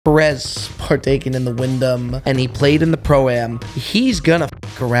Perez partaking in the Wyndham, and he played in the Pro AM. He's gonna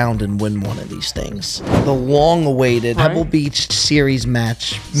f around and win one of these things. The long-awaited Pebble Beach Series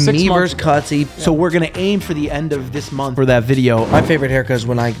match, me versus Cutsy. So we're gonna aim for the end of this month for that video. My favorite haircut is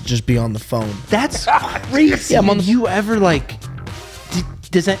when I just be on the phone. That's crazy. Yeah, you ever like?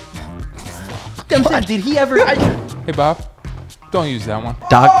 Does that? I'm saying, did he ever? Hey Bob, don't use that one.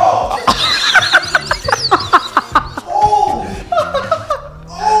 Doc.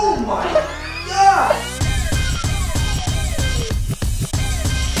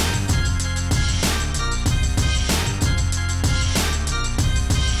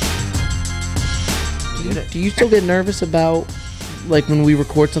 Do you still get nervous about, like, when we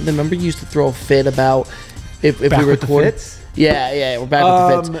record something? Remember you used to throw a fit about if we record? Yeah, we're back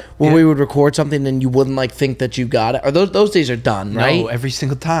with the fits. When we would record something and you wouldn't like think that you got it. Or those days are done, right? No, every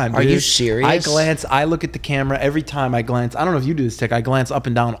single time. Are you serious? I look at the camera every time I glance. I don't know if you do this, Tick. I glance up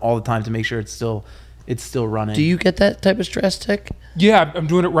and down all the time to make sure it's still running. Do you get that type of stress, Tick? Yeah, I'm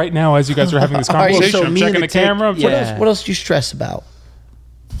doing it right now as you guys are having this conversation. So I'm checking the camera. Yeah. What else do you stress about?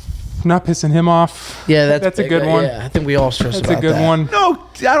 Not pissing him off. Yeah, that's a good one. Yeah, I think we all stress about that. That's a good one. No,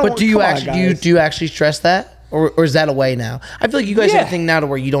 I don't. But do you actually stress that, or is that away now? I feel like you guys have a thing now to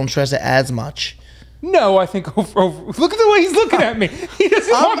where you don't stress it as much. No, I think look at the way he's looking at me. He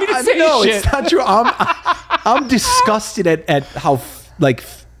doesn't want me to say no, shit. It's not true. I'm disgusted at how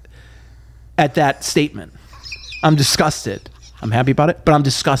at that statement. I'm disgusted. I'm happy about it, but I'm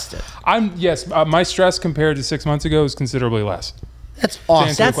disgusted. My stress compared to 6 months ago is considerably less. That's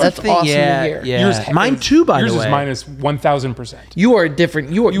awesome. That's awesome to hear. Yeah. Mine too, by the way. Yours is minus 1,000%. You are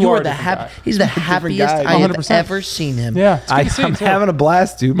different. You are the He's the happiest I have 100%. ever seen him. Yeah, I'm having a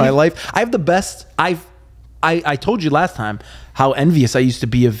blast, dude. My life. I have the best. I told you last time how envious I used to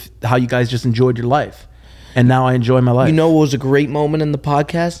be of how you guys just enjoyed your life. And now I enjoy my life. You know what was a great moment in the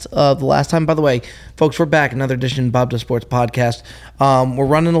podcast the last time? By the way, folks, we're back. Another edition of Bob Does Sports podcast. We're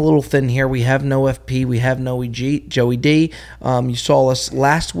running a little thin here. We have no FP. We have no Joey D. You saw us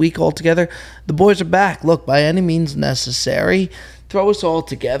last week all together. The boys are back. Look, by any means necessary, throw us all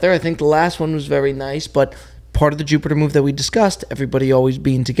together. I think the last one was very nice, but part of the Jupiter move that we discussed, everybody always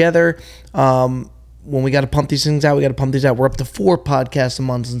being together. When we got to pump these things out, we got to pump these out. We're up to 4 podcasts a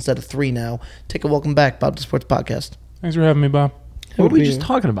month instead of 3 now. Take a welcome back, Bob the Sports Podcast. Thanks for having me, Bob. What were we just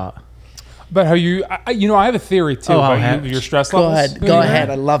talking about? About how I have a theory too about your stress levels. Go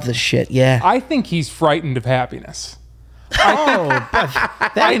ahead. I love this shit. Yeah. I think he's frightened of happiness.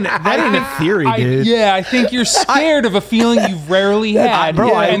 That ain't a theory, dude. I think you're scared of a feeling you've rarely had,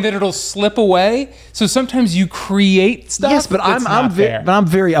 and that it'll slip away. So sometimes you create stuff. Yes, but I'm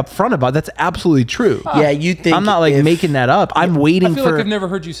very upfront about it. That's absolutely true. Yeah, you think I'm not like making that up. I'm waiting I feel like I've never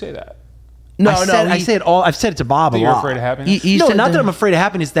heard you say that. I say it all. I've said it to Bob a lot. You're afraid of happiness? No, not that I'm afraid of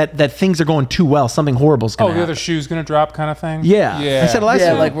happiness. That things are going too well. Something horrible's going to happen. The other shoe's going to drop, kind of thing. Yeah. I said it last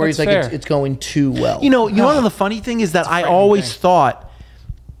time. Like where he's like it's going too well. You know the funny thing is that I always thought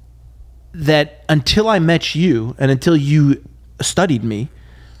that until I met you and until you studied me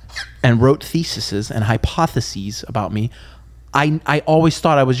and wrote theses and hypotheses about me, I always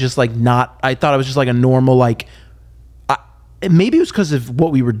thought I was just like I thought I was just like a normal like. Maybe it was because of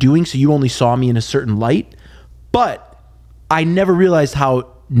what we were doing, so you only saw me in a certain light. But I never realized how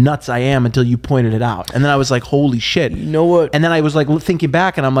nuts I am until you pointed it out. And then I was like, holy shit. You know what? And then I was like thinking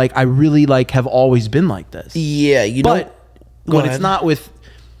back, and I'm like, I really like have always been like this. Yeah, But it's not with...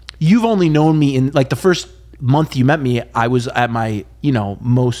 You've only known me in... Like, the first month you met me, I was at my,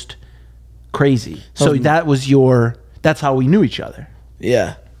 most crazy. So that was your... That's how we knew each other.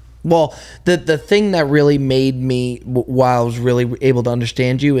 Yeah. Well, the thing that really made me, while I was really able to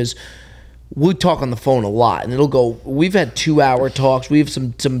understand you, is we talk on the phone a lot, and it'll go, we've had 2-hour talks, we have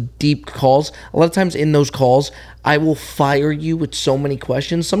some deep calls. A lot of times in those calls, I will fire you with so many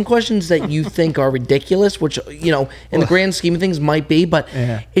questions. Some questions that you think are ridiculous, which, in the grand scheme of things might be, but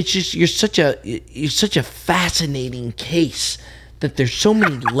it's just, you're such a fascinating case. That there's so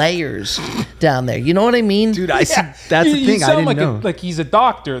many layers down there. You know what I mean? Dude, that's the thing. I didn't know. Like he's a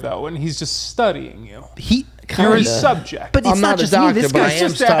doctor, though, and he's just studying you. You're his subject. But it's I'm not just a doctor, me. This guy's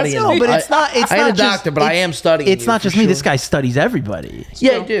just studying. No, but it's not. It's I not ain't a doctor, but I am studying. It's not just me. This guy studies everybody.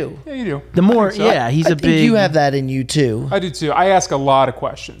 Yeah, I do. Yeah, you do. The more, so. he's a big. You have that in you too. I do too. I ask a lot of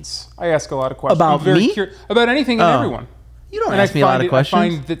questions. About me, about anything and everyone. You don't ask me a lot of questions. I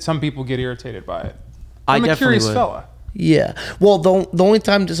find that some people get irritated by it. I'm a curious fella. Yeah. Well, the only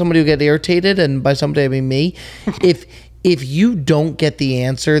time somebody will get irritated, and by somebody I mean me, if you don't get the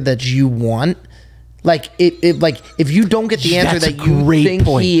answer that you want, like if you don't get the answer that you think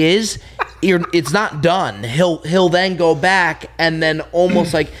he is, it's not done. He'll then go back and then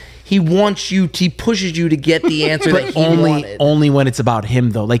almost like he pushes you to get the answer that he wanted. Only when it's about him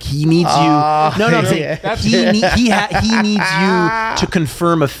though. Like he needs you. I'm saying he needs you to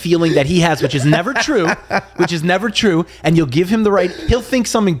confirm a feeling that he has, which is never true. And you'll give him the right. He'll think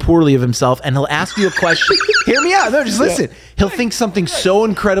something poorly of himself, and he'll ask you a question. Hear me out. No, just listen. He'll think something so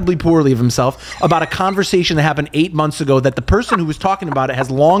incredibly poorly of himself about a conversation that happened 8 months ago that the person who was talking about it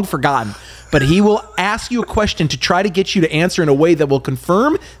has long forgotten. But he will ask you a question to try to get you to answer in a way that will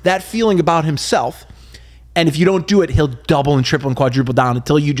confirm that feeling about himself. And if you don't do it, he'll double and triple and quadruple down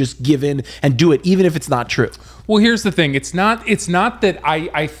until you just give in and do it, even if it's not true. Well, here's the thing. It's not that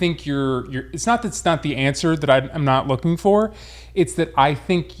I think it's not that it's not the answer that I'm not looking for. It's that I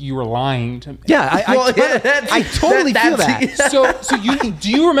think you were lying to me. Yeah, I totally feel that. So do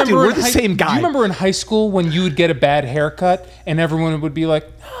you remember? Dude, we're the same guy. Do you remember in high school when you would get a bad haircut and everyone would be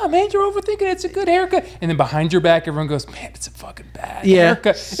like, "Oh man, you're overthinking it. It's a good haircut," and then behind your back, everyone goes, "Man, it's a fucking bad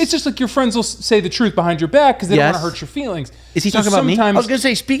haircut." It's just like your friends will say the truth behind your back because they don't want to hurt your feelings. Is he talking about me? I was gonna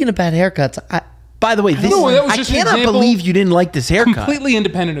say, speaking of bad haircuts, by the way, I cannot believe you didn't like this haircut. Completely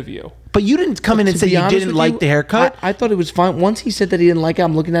independent of you. But you didn't come in and say you didn't like the haircut. I thought it was fine. Once he said that he didn't like it,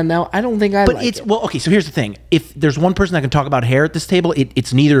 I'm looking at it now. I don't think I like it. Well, okay, so here's the thing. If there's one person that can talk about hair at this table,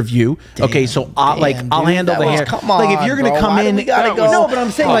 it's neither of you. Okay, so I'll handle the hair. Come on, like if you're going to come in. No, but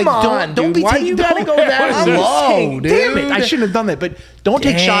I'm saying don't be taking. Why you got to go that low, dude? Damn it, I shouldn't have done that. But don't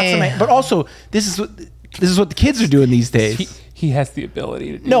take shots at me. But also, this is what the kids are doing these days. He has the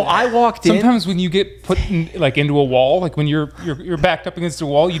ability to do that. I walked in. Sometimes when you get put into a wall, like when you're backed up against a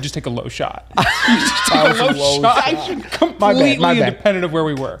wall, you just take a low shot. You just take a low shot. Completely independent of where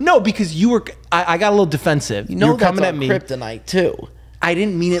we were. No, because you were. I got a little defensive. You were coming at me. Kryptonite too. I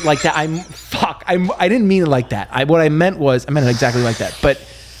didn't mean it like that. I didn't mean it like that. What I meant was I meant it exactly like that. But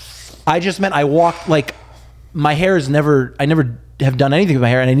I just meant I walked like my hair is never. I never have done anything with my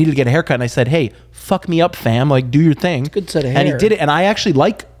hair, and I needed to get a haircut. And I said, "Hey, fuck me up, fam. Like, do your thing." Good set of hair. And he did it, and I actually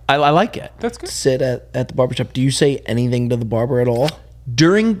I like it. That's good. Sit at the barbershop. Do you say anything to the barber at all?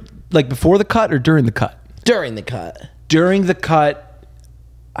 Before the cut or during the cut? During the cut. During the cut,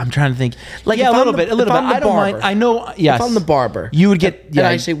 I'm trying to think. Like, yeah, a little bit. I don't mind. I know. Yes. If I'm the barber, you would get. And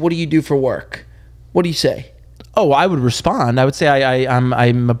I say, "What do you do for work?" What do you say? Oh, I would respond. I would say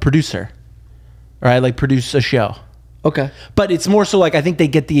I'm a producer, or I produce a show. Okay. But it's more so like I think they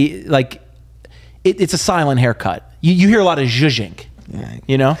get the it's a silent haircut. You hear a lot of zhuzhing. Right.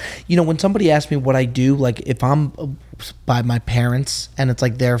 You know? When somebody asks me what I do, like if I'm by my parents and it's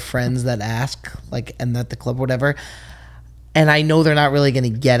like their friends that ask, like, and at the club or whatever, and I know they're not really going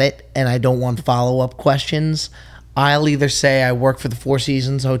to get it and I don't want follow-up questions, I'll either say I work for the Four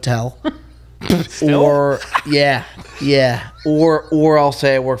Seasons Hotel or or I'll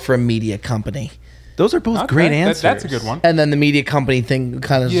say I work for a media company. Those are both great answers. That's a good one. And then the media company thing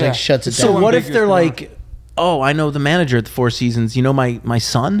kind of like shuts it down. So what if they're like, "Oh, I know the manager at the Four Seasons. You know my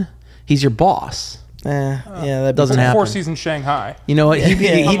son? He's your boss." That doesn't happen. Four Seasons Shanghai. You know what? He'd be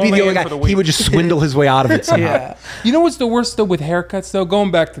the only guy. He would just swindle his way out of it somehow. Yeah. You know what's the worst though with haircuts though? Going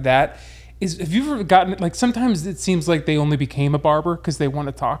back to that, have you ever gotten like sometimes it seems like they only became a barber because they want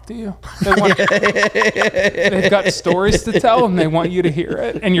to talk to you. They've got stories to tell and they want you to hear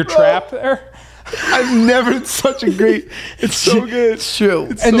it, and you're trapped there. I've never such a great. It's so good. It's true.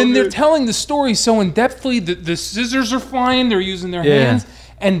 And then they're telling the story so in depthly that the scissors are flying. They're using their hands,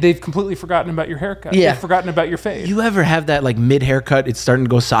 and they've completely forgotten about your haircut. Yeah, they've forgotten about your fade. You ever have that like mid haircut? It's starting to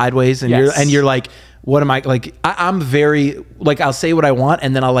go sideways, and you're like, what am I like? I'm very like I'll say what I want,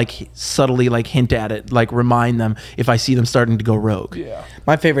 and then I'll like subtly like hint at it, like remind them if I see them starting to go rogue. Yeah.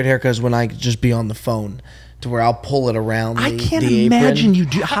 My favorite haircut is when I just be on the phone. To where I'll pull it around. I can't imagine you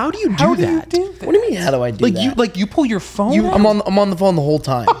do. How do you do that? What do you mean? How do I do that? You pull your phone. I'm on the phone the whole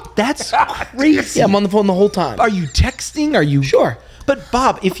time. That's crazy. Yeah, I'm on the phone the whole time. Are you texting? Are you sure? But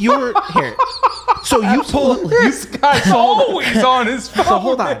Bob, if you're here, so you pull. This guy's always on his phone. So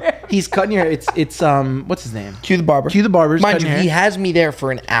hold on. He's cutting your hair. It's what's his name? Q the barber. Q the barber's Mind you, hair. he has me there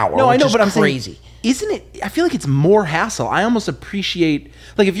for an hour. No, I know, but I'm crazy. Saying, isn't it? I feel like it's more hassle. I almost appreciate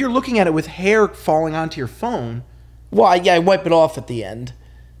like if you're looking at it with hair falling onto your phone. Well, yeah, I wipe it off at the end,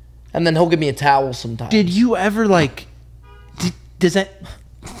 and then he'll give me a towel sometimes. Did you ever like? Does that?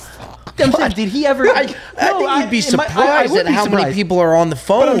 I'm saying, did he ever? I think you'd be surprised at how many people are on the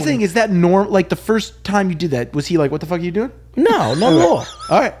phone. But I'm saying, is that normal? Like the first time you did that, was he like, "What the fuck are you doing"? No, not at all.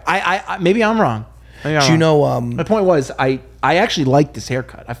 All right, I maybe I'm wrong. Do you know? My point was, I actually like this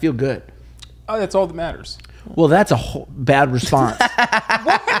haircut. I feel good. Oh, that's all that matters. Well, that's a bad response.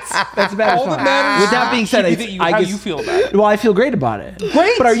 What? That's a bad All response. that matters With that being said, should be how you feel about it. Well, I feel great about it.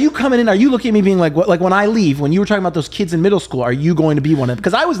 Great. But are you coming in? Are you looking at me being like, what? Like when I leave, when you were talking about those kids in middle school, are you going to be one of them?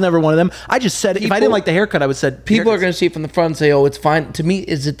 Because I was never one of them. I just said if I didn't like the haircut, I would said People are going to see it from the front and say, "Oh, it's fine." To me,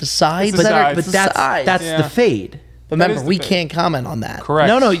 is it the sides? It's the sides. But It's that's Yeah. the fade. Remember, the we fade. can't comment on that. Correct.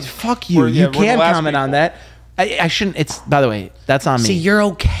 No, fuck you. We're the Can last comment on people. that. I shouldn't. It's by the way, that's on me. See, you're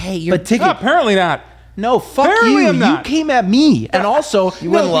okay. You're but ticket. No, apparently not. No, fuck Apparently you. I'm not. You came at me, and also You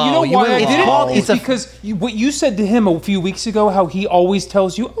went No, low. you know You why went I did it? low. It's because what you said to him a few weeks ago, how he always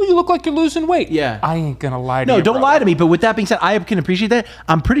tells you, "Oh, you look like you're losing weight." Yeah. I ain't gonna lie to you. No, don't bro. lie to me. But with that being said, I can appreciate that.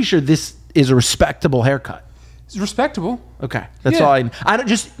 I'm pretty sure this is a respectable haircut. It's respectable. Okay, that's Yeah. all I don't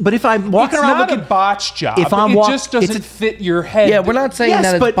just. But if I'm walking It's around not looking, a botch job. if I'm it walk- just doesn't it's a- fit your head. Yeah, we're not saying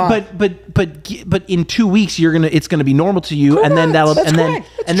that yes, it's but in 2 weeks it's gonna be normal to you, and then Correct. that'll That's and then correct.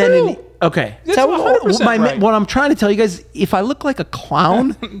 That's and then true. okay. That's So 100% right. what I'm trying to tell you guys, if I look like a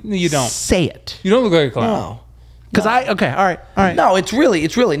clown, You don't. say it. You don't look like a clown. No. Because all right. No, it's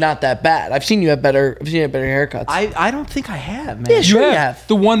really not that bad. I've seen you have better haircuts. I don't think I have, man. Yeah, sure. You you have have.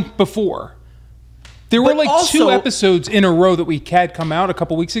 the one before. There were But like also- 2 episodes in a row that we had come out a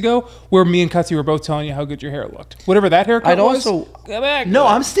couple weeks ago where me and Cutsy were both telling you how good your hair looked. Whatever that haircut I'd was. also- go back. No,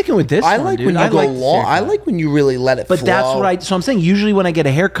 I'm sticking with this. I one, like dude. when you I go like long. I like when you really let it But flow. that's what so I'm saying, usually when I get a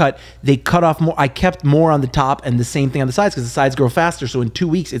haircut, they cut off more. I kept more on the top and the same thing on the sides because the sides grow faster. So in 2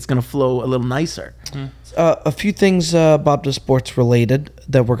 weeks, it's going to flow a little nicer. A few things, Bob to Sports related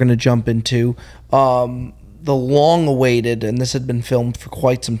that we're going to jump into. The long-awaited, and this had been filmed for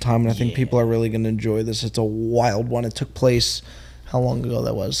quite some time, and I think people are really going to enjoy this. It's a wild one. It took place, how long ago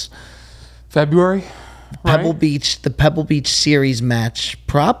that was? February. Pebble right? Beach, the Pebble Beach series match.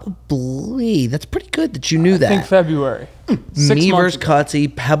 Probably. That's pretty good that you knew that. I think February. 6 Me months versus ago.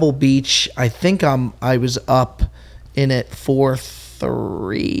 Cutsy, Pebble Beach. I think I was up in it 4-3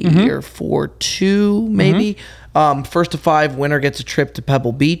 or 4-2 maybe. First to 5 winner gets a trip to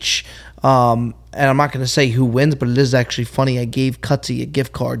Pebble Beach. And I'm not going to say who wins, but it is actually funny. I gave Cutsy a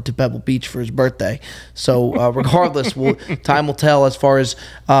gift card to Pebble Beach for his birthday. So regardless, time will tell as far as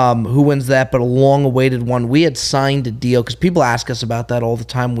who wins that, but a long-awaited one. We had signed a deal because people ask us about that all the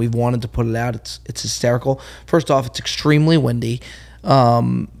time. We've wanted to put it out. It's hysterical. First off, it's extremely windy.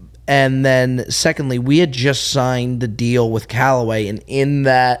 And then secondly, we had just signed the deal with Callaway, and in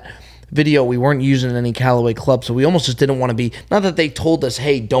that video we weren't using any Callaway clubs, so we almost just didn't want to be, not that they told us,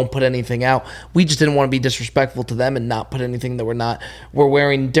 hey, don't put anything out, we just didn't want to be disrespectful to them and not put anything that we're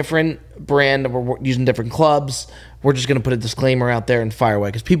wearing different brand and we're using different clubs. We're just going to put a disclaimer out there and fire away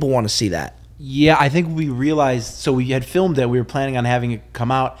because people want to see that. Yeah, I think we realized, so we had filmed that we were planning on having it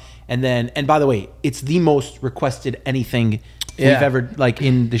come out, and by the way, it's the most requested anything we've ever, like,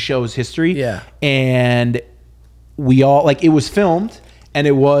 in the show's history. Yeah. And we all, like, it was filmed, and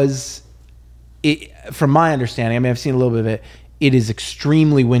from my understanding, I mean, I've seen a little bit of it, it is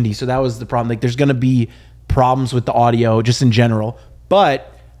extremely windy, so that was the problem. Like, there's going to be problems with the audio just in general,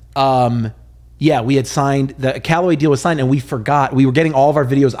 but yeah, we had signed, the Callaway deal was signed, and we forgot. We were getting all of our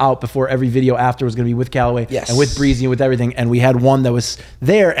videos out before every video after was going to be with Callaway and with Breezy and with everything, and we had one that was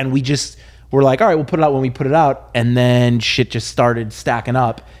there, and we just were like, all right, we'll put it out when we put it out, and then shit just started stacking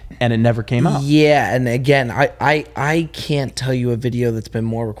up, and it never came out. Yeah, and again, I can't tell you a video that's been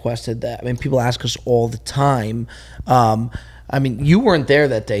more requested. That, I mean, people ask us all the time. I mean, you weren't there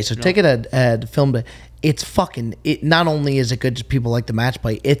that day, so take it at filmed it. It's fucking, it not only is it good to people like the match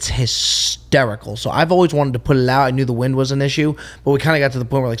play, it's hysterical. So I've always wanted to put it out. I knew the wind was an issue, but we kind of got to the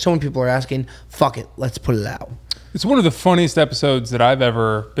point where, like, so many people are asking, fuck it, let's put it out. It's one of the funniest episodes that I've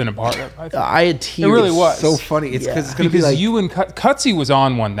ever been a part of. I had tears. It really was. So funny. It's because it's going to be Because like, you and Cutsy was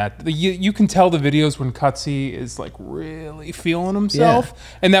on one that you can tell the videos when Cutsy is like really feeling himself,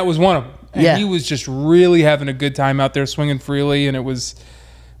 and that was one of them. And he was just really having a good time out there swinging freely, and it was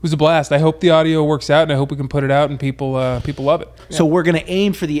a blast. I hope the audio works out, and I hope we can put it out and people love it. So we're going to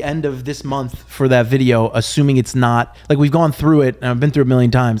aim for the end of this month for that video, assuming it's not, like, we've gone through it, and I've been through it a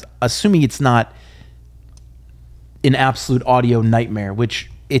million times, assuming it's not an absolute audio nightmare,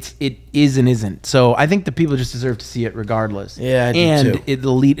 which it is and isn't. So I think the people just deserve to see it regardless. Yeah, I do and too.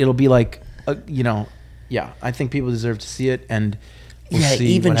 It'll be like, I think people deserve to see it, and we'll see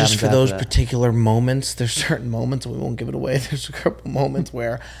even what just happens for after those that. particular moments, there's certain moments, we won't give it away. There's a couple moments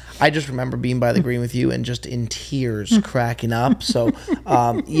where I just remember being by the green with you and just in tears cracking up. So,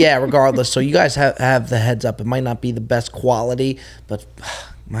 regardless. So you guys have the heads up. It might not be the best quality, but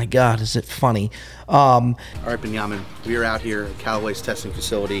my God, is it funny. All right, Benjamin, we are out here at Callaway's testing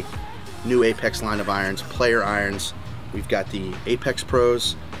facility. New Apex line of irons, player irons. We've got the Apex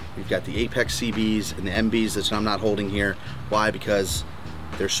Pros, we've got the Apex CBs and the MBs that I'm not holding here. Why? Because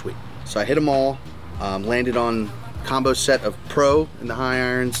they're sweet. So I hit them all, landed on combo set of Pro in the high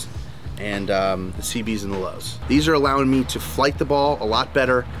irons and the CBs in the lows. These are allowing me to flight the ball a lot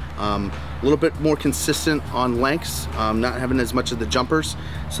better, a little bit more consistent on lengths, not having as much of the jumpers.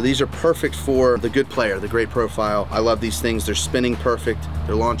 So these are perfect for the good player, the great profile. I love these things. They're spinning perfect,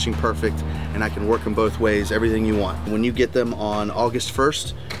 they're launching perfect, and I can work them both ways, everything you want. When you get them on August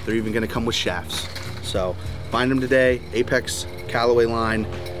 1st, they're even gonna come with shafts. So find them today, Apex Callaway line,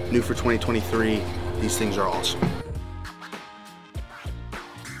 new for 2023. These things are awesome.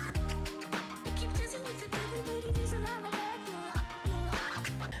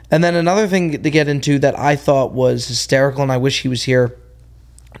 And then another thing to get into that I thought was hysterical, and I wish he was here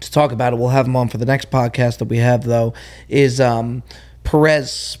to talk about it. We'll have him on for the next podcast that we have, though, is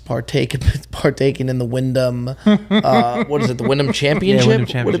Perez partaking in the Wyndham, what is it, the Wyndham Championship, Wyndham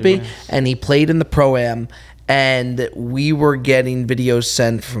Championship, would it be? yeah. And he played in the Pro AM, and we were getting videos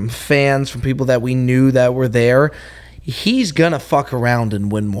sent from fans, from people that we knew that were there. He's gonna fuck around and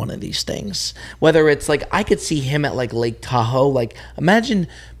win one of these things. Whether it's like, I could see him at like Lake Tahoe. Like, imagine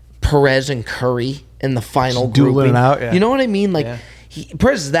Perez and Curry in the final dueling grouping. out, yeah. You know what I mean? Like, Yeah.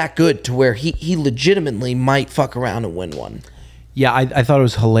 Perez is that good to where he legitimately might fuck around and win one. Yeah, I thought it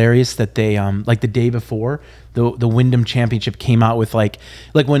was hilarious that they like the day before the Wyndham Championship came out with like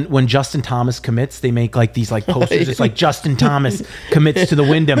when Justin Thomas commits, they make like these like posters. It's like Justin Thomas commits to the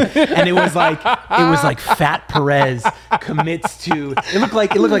Wyndham, and it was like Fat Perez commits to. It looked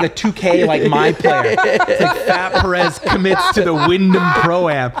like a 2K like my player. It's like Fat Perez commits to the Wyndham Pro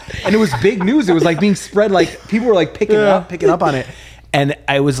Am, and it was big news. It was like being spread, like people were like picking up on it. And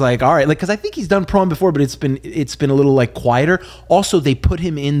I was like, all right, like, because I think he's done Pro Am before, but it's been a little like quieter. Also, they put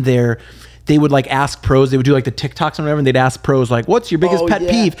him in there. They would like ask pros. They would do like the TikToks and whatever, and they'd ask pros like, "What's your biggest pet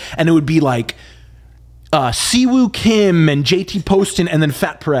peeve?" And it would be like Siwoo Kim and JT Poston, and then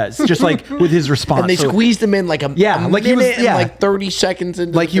Fat Perez, just like with his response. And they squeezed him in like a like he was minute and like 30 seconds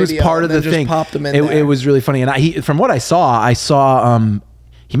into like the he was video, part of and the then just thing. Popped him in it was really funny, and from what I saw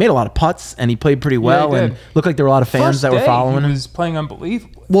he made a lot of putts and he played pretty well, and looked like there were a lot of fans that were following him. He was playing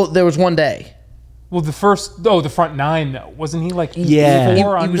unbelievably. Well, there was one day. Well, the front nine though, wasn't he like? Yeah, He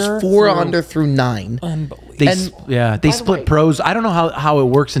was four under through 9. Unbelievable. They split pros. I don't know how it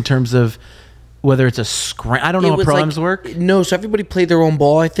works in terms of whether it's a scram. I don't know how pro-ams work. No, so everybody played their own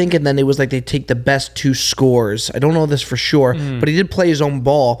ball, I think, and then it was like they take the best 2 scores. I don't know this for sure, but he did play his own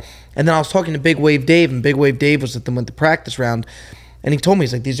ball. And then I was talking to Big Wave Dave, and Big Wave Dave was with them at the practice round. And he told me,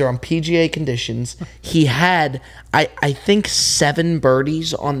 he's like, these are on PGA conditions. He had, I think, 7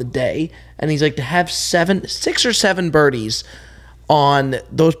 birdies on the day. And he's like, to have 6 or 7 birdies on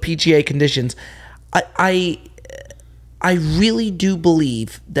those PGA conditions, I really do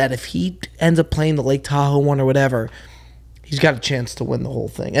believe that if he ends up playing the Lake Tahoe one or whatever, he's got a chance to win the whole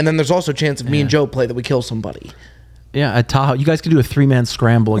thing. And then there's also a chance if me and Joe play that we kill somebody. Yeah, at Tahoe, you guys could do a 3-man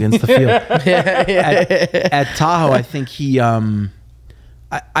scramble against the field. At Tahoe, I think he...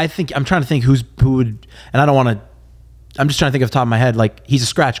 I think I'm trying to think who would, and I don't want to. I'm just trying to think off the top of my head. Like, he's a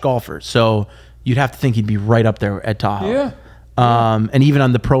scratch golfer, so you'd have to think he'd be right up there at Tahoe. Yeah. And even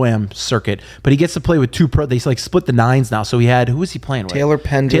on the Pro Am circuit, but he gets to play with 2 pro. They like split the 9s now. So he had, who was he playing with? Taylor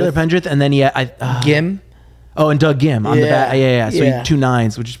Pendrith, and then he had Gim. Oh, and Doug Gim on the back. Yeah. So Yeah. 2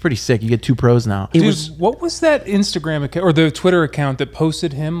 9s, which is pretty sick. You get 2 pros now. Dude, what was that Instagram account or the Twitter account that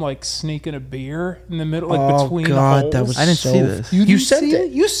posted him like sneaking a beer in the middle, like between the holes? that was I didn't see this. You sent see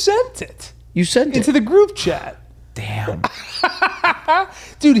it. You sent it. You sent into it the group chat. Damn.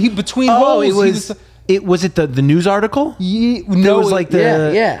 Dude, he between holes. It was it the news article? No, it was like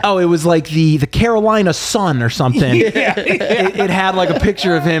the Oh, it was like the Carolina Sun or something. It had like a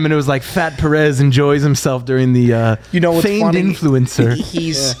picture of him, and it was like Fat Perez enjoys himself during the what's famed funny? influencer.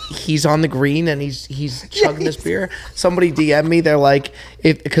 He's on the green and he's chugging this beer. Somebody DM me, they're like,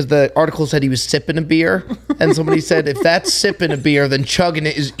 because the article said he was sipping a beer, and somebody said, if that's sipping a beer, then chugging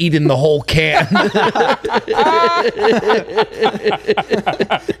it is eating the whole can.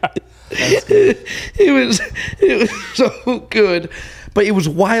 That's good. It was so good. But it was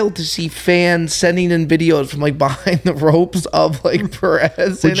wild to see fans sending in videos from like behind the ropes of like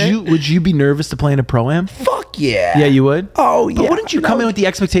Perez. Would you be nervous to play in a Pro-Am? Fuck yeah. Yeah, you would? Oh, yeah. But wouldn't you come in with the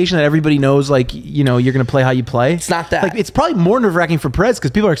expectation that everybody knows, like, you know, you're going to play how you play? It's not that. Like, it's probably more nerve-wracking for Perez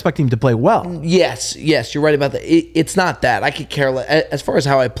because people are expecting him to play well. Yes, you're right about that. It's not that. I could care less. As far as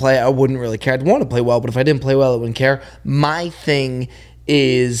how I play, I wouldn't really care. I'd want to play well, but if I didn't play well, I wouldn't care. My thing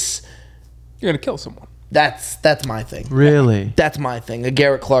is... You're going to kill someone. That's my thing. Really? That's my thing. A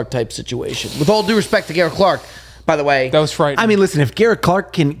Garrett Clark type situation. With all due respect to Garrett Clark, By the way, That was frightening. I mean, listen, if Garrett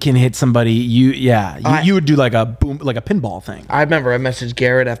Clark can hit somebody, you would do like a boom, like a pinball thing. I remember I messaged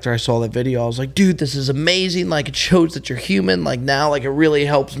Garrett after I saw that video. I was like, dude, this is amazing. Like, it shows that you're human. Like, now, like, it really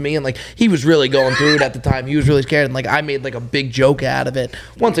helps me. And, like, he was really going through it at the time. He was really scared. And, like, I made, like, a big joke out of it.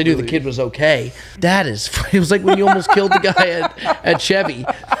 Once I knew the kid was okay. It was like when you almost killed the guy at Chevy.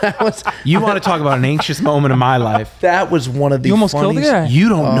 You want to talk about an anxious moment in my life? That was one of the You almost killed the funniest. guy. You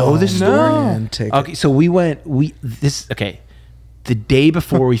don't know this story? No. Okay, so the day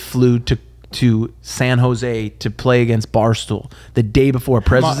before we flew to San Jose to play against Barstool, the day before,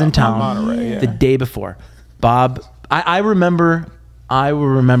 Perez was in town. Monterey, yeah. The day before, Bob, I remember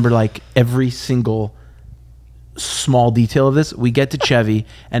like every single small detail of this. We get to Chevy,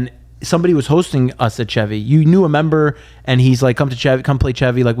 and somebody was hosting us at Chevy. You knew a member, and he's like, come play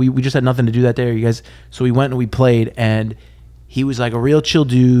Chevy. Like, we just had nothing to do that day, you guys. So we went and we played, and he was like a real chill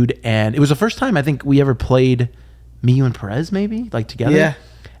dude. And it was the first time I think we ever played, me, you, and Perez, maybe, like, together. Yeah.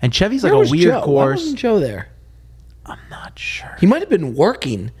 And Chevy's like Where a was weird Joe? Why course. wasn't Joe there? I'm not sure. He might have been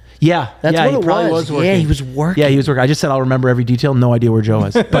working. Yeah, That's yeah, what he it probably was. working. Yeah, he was working. Yeah, he was working. I just said I'll remember every detail. No idea where Joe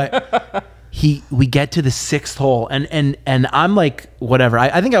was. But we get to the 6th hole, and I'm like, whatever.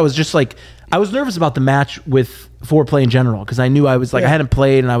 I think I was just like, I was nervous about the match with foreplay in general, because I knew I was like, I hadn't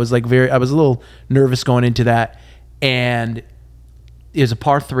played, and I was like I was a little nervous going into that. And it was a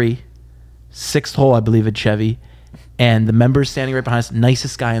par 3, 6th hole, I believe, at Chevy. And the member's standing right behind us.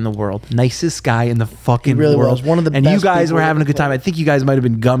 Nicest guy in the world. Nicest guy in the fucking really world. was. One of the and you best guys people were having a ever good time. I think you guys might have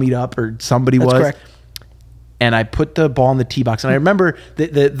been gummied up, or somebody That's was. correct. And I put the ball in the tee box. And I remember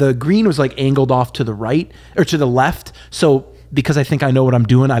the green was like angled off to the right or to the left. So because I think I know what I'm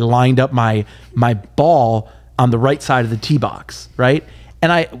doing, I lined up my ball on the right side of the tee box, right?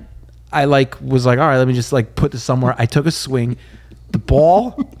 And I like was like, all right, let me just like put this somewhere. I took a swing. The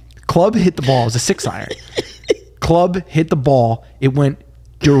club hit the ball. It was a 6-iron. Club hit the ball. It went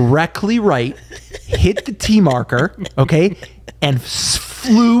directly right, hit the tee marker, okay, and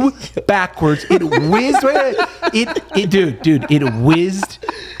flew backwards. It whizzed. It whizzed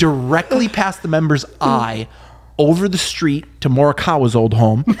directly past the member's eye over the street to Morikawa's old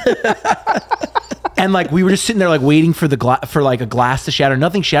home. And like we were just sitting there like waiting for like a glass to shatter.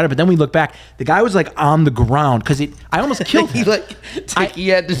 Nothing shattered, but then we look back. The guy was like on the ground because I almost killed him. He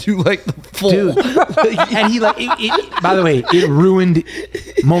had to do like the full. Dude. And he like by the way, it ruined.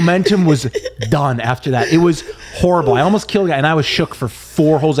 Momentum was done after that. It was horrible. I almost killed a guy, and I was shook for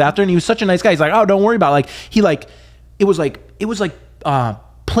 4 holes after. And he was such a nice guy. He's like, oh, don't worry about it. Like it was like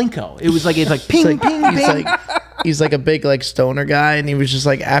Plinko. It's like ping, ping, ping. He's like a big like stoner guy, and he was just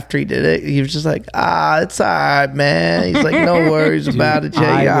like, after he did it, he was just like, it's all right, man. He's like, no worries about it,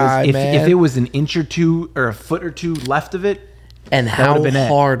 Jay. If it was an inch or two or a foot or two left of it. And how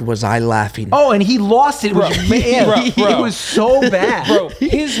hard was I laughing? Oh, and he lost it. Bro, It was so bad. Bro,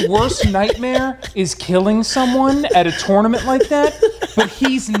 his worst nightmare is killing someone at a tournament like that, but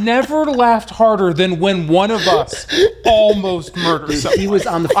he's never laughed harder than when one of us almost murdered someone. He was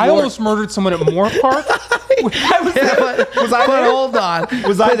on the floor. I almost murdered someone at Moore Park. Was I there? Hold on.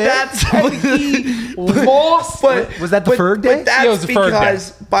 Was I there? He lost. Was that the Ferg day? But that's Yeah, it was the Ferg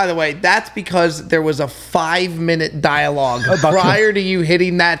because, by the way, that's because there was a 5-minute dialogue prior to you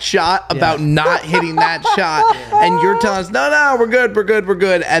hitting that shot about not hitting that shot. And you're telling us, no, we're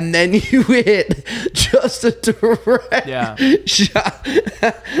good. And then you hit just a direct shot.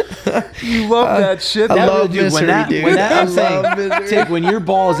 You love that shit. I love dude, misery, dude. I'm saying, Tig, when your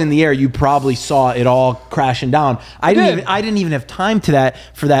ball's in the air, you probably saw it all crashing down. I didn't even have time for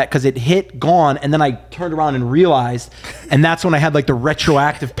that because it hit, gone, and then I turned around and realized, and that's when I had like the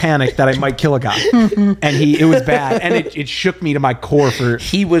retroactive panic that I might kill a guy, and it was bad, and it shook me to my core.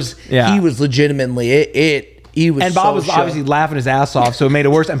 He was legitimately he was, and Bob was obviously laughing his ass off, so it made it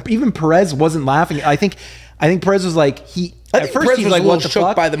worse. And even Perez wasn't laughing. I think Perez was like at first Perez he was like, a what little the shook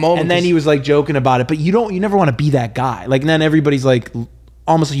fuck? by the moment, and then he was like joking about it. But you never want to be that guy. Like, and then everybody's like,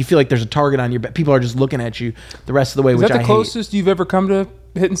 almost like you feel like there's a target on your back. People are just looking at you the rest of the way. Is which that the I closest you've ever come to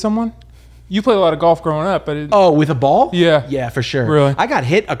hitting someone? You played a lot of golf growing up, but with a ball? Yeah, for sure. Really? I got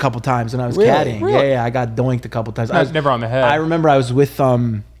hit a couple times when I was Really? caddying. Really? Yeah, I got doinked a couple times. I was never on the head. I remember I was with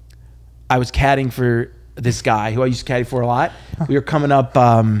I was caddying for this guy who I used to caddy for a lot. We were coming up.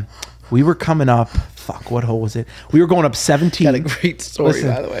 Fuck, what hole was it? We were going up 17. Got a great story,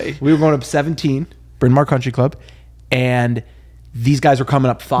 by the way. We were going up 17, Bryn Mawr Country Club, and these guys were coming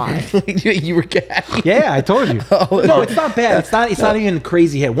up 5. You were caddying. Yeah, I told you. No, it's not bad. It's not even a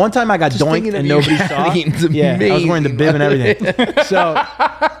crazy hit. One time I got doinked and nobody saw. Yeah, I was wearing the bib and everything. So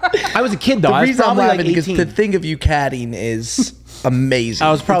I was a kid though. The I was reason I'm probably laughing like because 18. the thing of you caddying is amazing.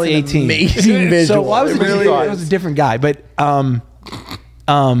 I was probably It's an 18. Amazing visual. So I was, really I was a different guy, but I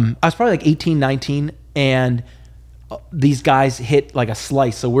was probably like 18, 19, and these guys hit like a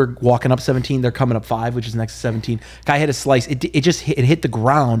slice. So we're walking up 17, they're coming up 5, which is next to 17. Guy hit a slice. It just hit the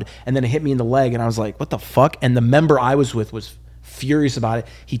ground, and then it hit me in the leg, and I was like, what the fuck? And the member I was with was furious about it.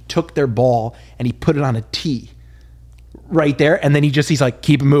 He took their ball and he put it on a tee right there, and then he's like,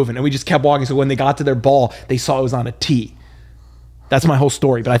 keep it moving, and we just kept walking. So when they got to their ball, they saw it was on a tee. That's my whole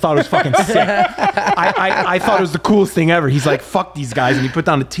story, but I thought it was fucking sick. I thought it was the coolest thing ever. He's like, fuck these guys, and he put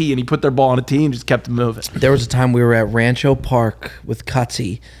down a tee, and he put their ball on a tee and just kept it moving. There was a time we were at Rancho Park with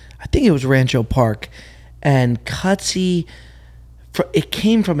Cutsy. I think it was Rancho Park, and Cutsy, it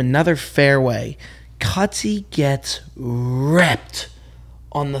came from another fairway. Cutsy gets ripped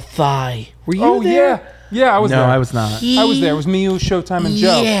on the thigh. Were you there? Yeah, I was there. No, I was not. I was there. It was me, it was Showtime, and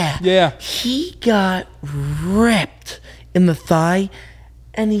Joe. Yeah. He got ripped in the thigh,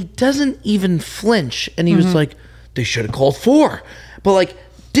 and he doesn't even flinch. And he was like, they should have called 4. But like,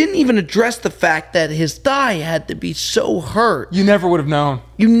 didn't even address the fact that his thigh had to be so hurt. You never would have known.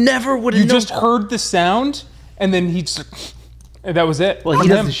 You never would have known. You just heard the sound, and then he just... And that was it. Well,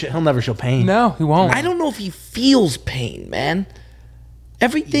 he'll never show pain. No, he won't. I don't know if he feels pain, man.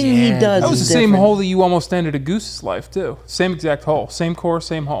 Everything he does That was is the same different. hole that you almost ended a goose's life, too. Same exact hole. Same course,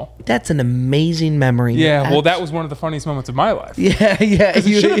 same hole. That's an amazing memory. Yeah, well, that was one of the funniest moments of my life. Yeah. It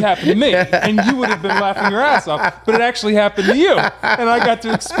should have happened to me, and you would have been laughing your ass off, but it actually happened to you, and I got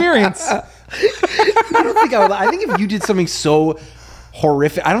to experience. I don't think I would. I think if you did something so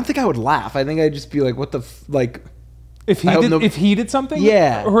horrific, I don't think I would laugh. I think I'd just be like, "What the like." If he did something,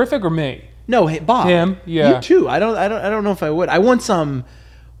 Yeah. horrific, or me. No, hey, Bob. Him, yeah. You too. I don't know if I would. I once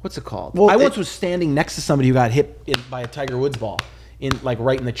what's it called? Well, I once was standing next to somebody who got hit by a Tiger Woods ball in like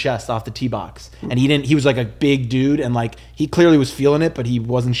right in the chest off the tee box, and he was like a big dude, and like he clearly was feeling it, but he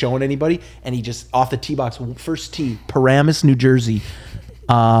wasn't showing anybody, and he just off the tee box, first tee, Paramus, New Jersey,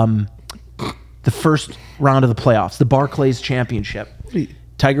 the first round of the playoffs, the Barclays Championship.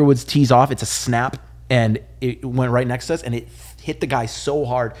 Tiger Woods tees off. It's a snap, and it went right next to us, and it hit the guy so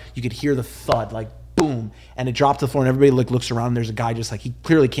hard you could hear the thud, like boom, and it dropped to the floor, and everybody like looks around, and there's a guy just like, he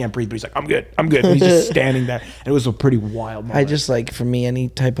clearly can't breathe, but he's like, I'm good, and he's just standing there, and it was a pretty wild moment. I just like, for me, any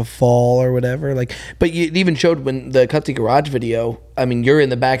type of fall or whatever, like, but you even showed when the Cutsy Garage video, I mean, you're in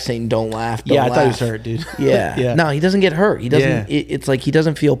the back saying, don't laugh, don't I laugh. thought he was hurt, dude. Yeah. No, he doesn't get hurt. He doesn't, it's like he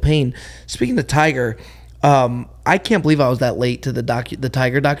doesn't feel pain. Speaking of Tiger, I can't believe I was that late to the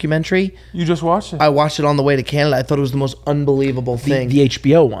Tiger documentary. You just watched it. I watched it on the way to Canada. I thought it was the most unbelievable thing. The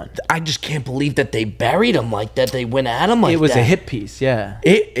HBO one. I just can't believe that they buried him like that. They went at him like that. It was a hit piece, yeah.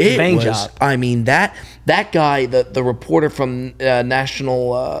 It bang was. job. I mean, that guy, the reporter from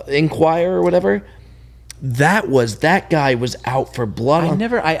National Enquirer or whatever, that guy was out for blood.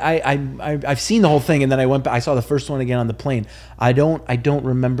 I've seen the whole thing, and then I saw the first one again on the plane. I don't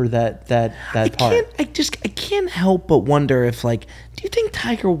remember that part. I can't help but wonder if, like, do you think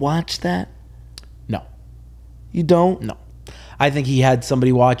Tiger watched that? No. You don't? No. I think he had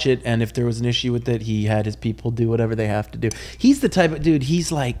somebody watch it, and if there was an issue with it, he had his people do whatever they have to do. He's the type of dude,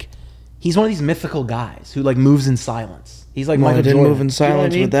 he's one of these mythical guys who like moves in silence. He's like Michael didn't Jordan. move in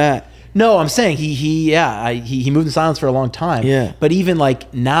silence with that. No, I'm saying he moved in silence for a long time. Yeah. But even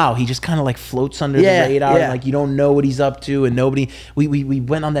like now, he just kind of like floats under the radar. Yeah. And, like you don't know what he's up to, and nobody. We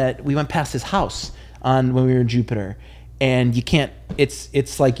went past his house when we were in Jupiter, and you can't.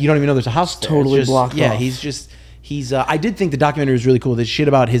 It's like you don't even know there's a house there. Totally It's just, blocked yeah, off. He's. I did think the documentary was really cool. The shit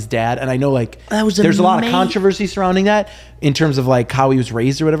about his dad, and I know like That was there's a lot of amazing. controversy surrounding that in terms of like how he was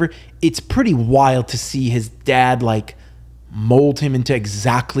raised or whatever. It's pretty wild to see his dad like mold him into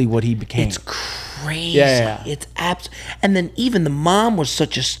exactly what he became. It's crazy. Yeah. It's and then even the mom was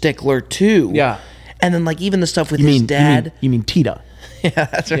such a stickler too. Yeah. And then like even the stuff with his dad. You mean Tita? Yeah,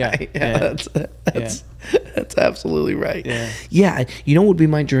 that's Yeah, right. yeah. That's absolutely right. Yeah. Yeah. You know what would be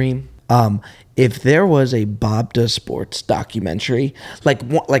my dream? If there was a Bob Does Sports documentary, like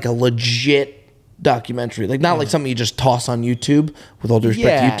a legit documentary, like not like something you just toss on YouTube. With all due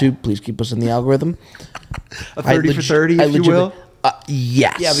respect to YouTube, please keep us in the algorithm. A 30 for 30, if you will.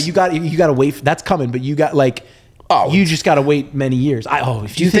 Yes. Yeah, but you got to wait. That's coming, but you got like. You just got to wait many years.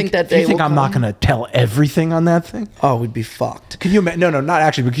 If you think that do you day think will I'm not come? going to tell everything on that thing? Oh, we'd be fucked. Could you no, not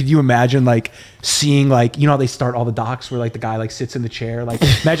actually, but could you imagine like seeing like, you know how they start all the docs where like the guy like sits in the chair, like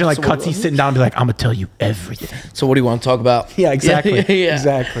imagine like Cutsy sitting down and be like, I'm gonna tell you everything. So what do you want to talk about? Yeah, exactly. Yeah.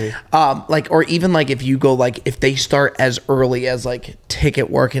 Exactly. Like, or even like if you go like if they start as early as like Ticket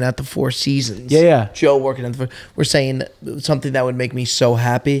working at the Four Seasons. Yeah. Joe working at we're saying something that would make me so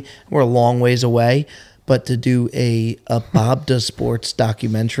happy. We're a long ways away. but to do a Bob Does Sports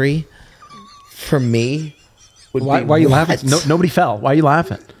documentary for me would Why be are you what? laughing? Nobody fell. Why are you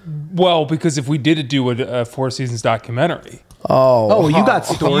laughing? Well, because if we did do a Four Seasons documentary, Oh, you got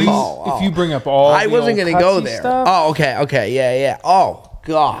stories. if you bring up all, I the wasn't old going to go Cutsy there. stuff, Oh, okay, yeah. Oh,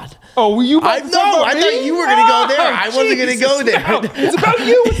 God. oh, were you? I about to talk about I me? thought you were going to go there. I wasn't going to Jesus, go there. no. It's about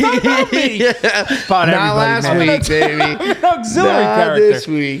you. It's not about me. Yeah. About Not last everybody, week, baby. I'm an auxiliary Not character. this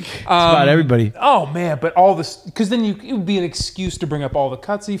week. It's about everybody. Oh man, but all this, because then it would be an excuse to bring up all the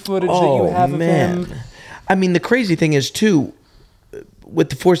Cutsy footage that you have of him. I mean, the crazy thing is, too, with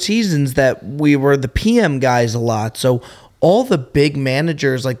the Four Seasons, that we were the PM guys a lot. So all the big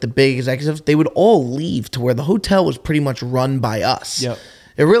managers, like the big executives, they would all leave to where the hotel was pretty much run by us. Yep.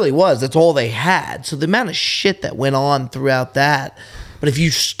 It really was. That's all they had. So the amount of shit that went on throughout that. But if you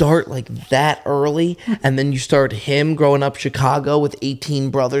start like that early, and then you start him growing up Chicago with 18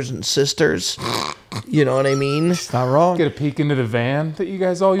 brothers and sisters, you know what I mean? It's not wrong. Get a peek into the van that you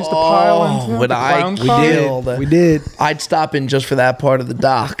guys all used to pile into. When the clown car? We did. I'd stop in just for that part of the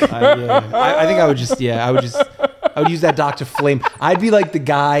dock. I think I would just I would use that doc to flame. I'd be like the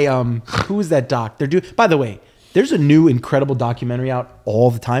guy. Who is that doc? By the way, there's a new incredible documentary out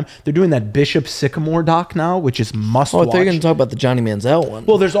all the time. They're doing that Bishop Sycamore doc now, which is must watch. Oh, they're going to talk about the Johnny Manziel one.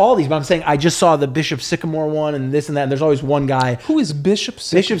 Well, there's all these, but I'm saying I just saw the Bishop Sycamore one and this and that. And there's always one guy. Who is Bishop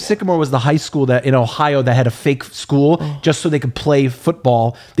Sycamore? Bishop Sycamore was the high school that in Ohio that had a fake school just so they could play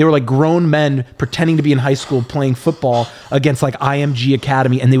football. They were like grown men pretending to be in high school playing football against like IMG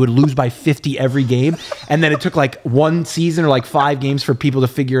Academy, and they would lose by 50 every game. And then it took like one season or like 5 games for people to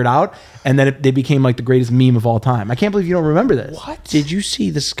figure it out. And then they became like the greatest meme of all time. I can't believe you don't remember this. What? Did you see,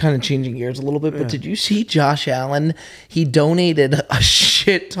 this is kind of changing gears a little bit, but did you see Josh Allen? He donated a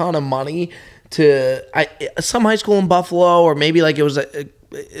shit ton of money to some high school in Buffalo, or maybe like it was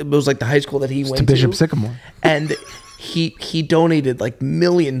like the high school that he went to. Bishop Sycamore. And he donated like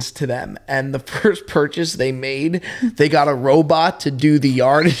millions to them, and the first purchase they made, they got a robot to do the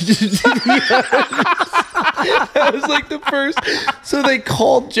yardage. That was like the first. So they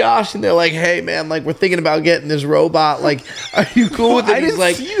called Josh and they're like, "Hey man, like we're thinking about getting this robot. Like, are you cool with it?" I He's didn't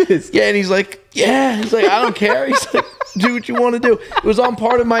like, see this. "Yeah," and he's like, "Yeah." He's like, "I don't care." He's like, "Do what you want to do." It was on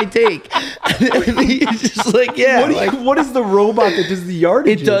part of my take. And he's just like, "Yeah." What is the robot that does the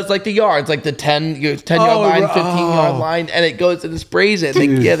yardage? It does like the yards, like the 10-yard line, 15-yard line, and it goes and it sprays it.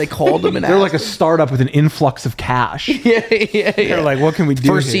 They called him and They're asked like a startup with an influx of cash. yeah. They're like, what can we do?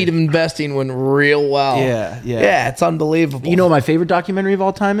 First here? seed of investing went real well. Yeah. It's unbelievable. You know what my favorite documentary of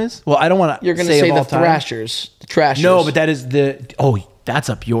all time is? Well, I don't want to. You're going to say the Thrashers. The Trashers. No, but that is that's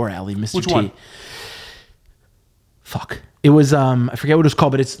up your alley, Mr. Which T. one? Fuck. It was I forget what it was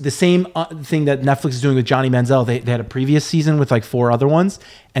called, but it's the same thing that Netflix is doing with Johnny Manziel. They had a previous season with like 4 other ones,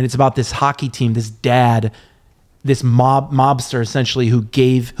 and it's about this hockey team, this dad, this mobster essentially who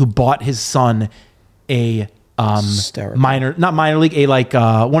bought his son a not minor league, a like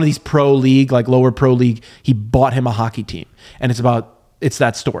one of these pro league, like lower pro league. He bought him a hockey team, and it's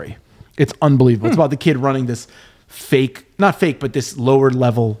that story. It's unbelievable. It's about the kid running this not fake, but this lower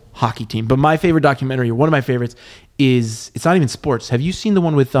level hockey team. But my favorite documentary, or one of my favorites, is, it's not even sports. Have you seen the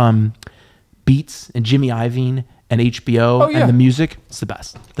one with Beats and Jimmy Iovine and HBO and the music? It's the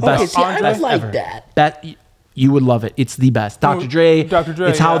best. The best. See, I would like ever. that. You would love it. It's the best. Dr. Dre.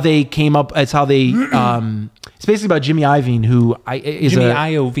 It's how they came up. It's how they. It's basically about Jimmy Iovine, who is Jimmy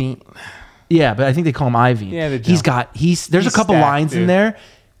Iovine. Yeah, but I think they call him Iovine. Yeah, they do. There's a couple stacked, lines dude. in there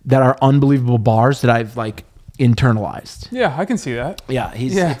that are unbelievable bars that I've like internalized. Yeah, I can see that. Yeah,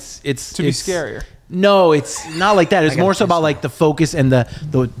 it's to be scarier. No, it's not like that. It's more so about like the focus and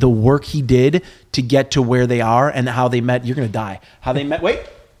the work he did to get to where they are and how they met. You're gonna die. How they met. Wait.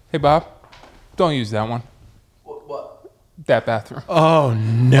 Hey Bob, don't use that one. What? That bathroom. Oh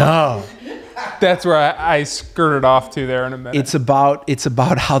no. That's where I skirted off to there in a minute. It's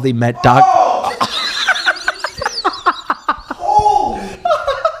about how they met Doc.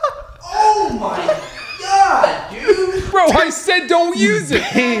 Oh my God, dude. Bro, I said don't use it.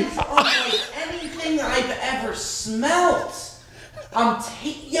 Unlike anything I've ever smelt.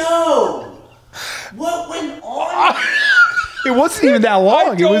 Yo. What went on? It wasn't even that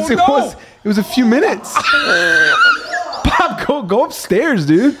long. It was a few minutes. Bob, go upstairs,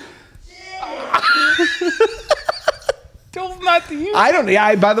 dude. Tell them not to use it. I don't.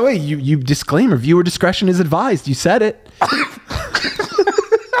 Yeah. By the way, you disclaimer: viewer discretion is advised. You said it.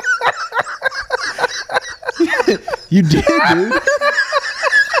 You did, dude.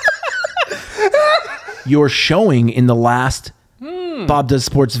 Your showing in the last Bob Does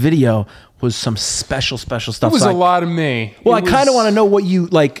Sports video was some special stuff. It was a lot of me. Well, I kind of want to know what you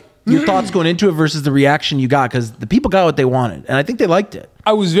like. your thoughts going into it versus the reaction you got, because the people got what they wanted, and I think they liked it.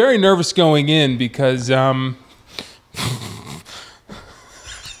 I was very nervous going in because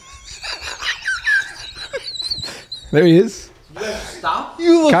There he is. Stop.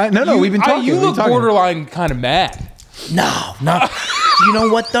 you look. No, we've been talking. You we've been look talking. borderline kind of mad. No. You know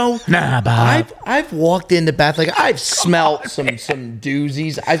what though? Nah, Bob. I've walked into bath like I've smelt some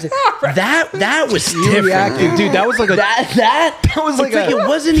doozies. That was different, reacted, dude. That was like a that was like it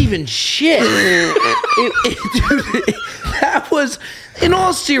wasn't even shit. Dude, that was, in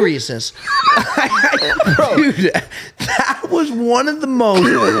all seriousness, dude, that was one of the most.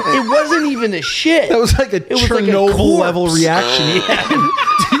 It wasn't even a shit. That was like a Chernobyl level reaction. Yeah.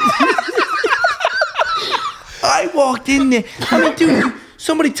 I walked in there. I mean, dude,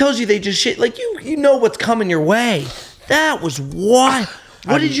 somebody tells you they just shit. Like, you know what's coming your way. That was wild.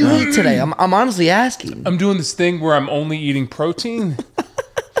 What did you eat today? I'm honestly asking. I'm doing this thing where I'm only eating protein.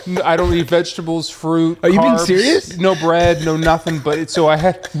 I don't eat vegetables, fruit. Are you being carbs, serious? No bread, no nothing. But so I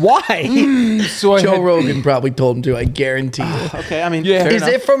had. Why? So I Joe had, Rogan probably told him to. I guarantee you. Okay, I mean, Yeah. fair Is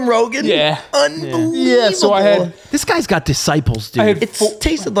enough. it from Rogan? Yeah. Unbelievable. Yeah, so I had. This guy's got disciples, dude. I had It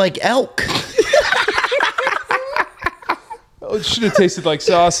tasted like elk. Oh, it should have tasted like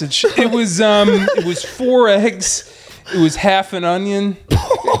sausage. It was 4 eggs. It was half an onion.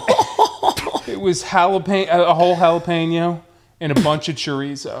 It was a whole jalapeno, and a bunch of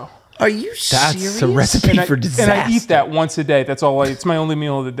chorizo. Are you That's serious? a recipe for disaster. And I eat that once a day. That's all. It's my only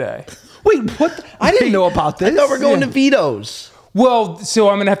meal of the day. Wait, what? I didn't know about this. I thought we're going to Vito's. Well, so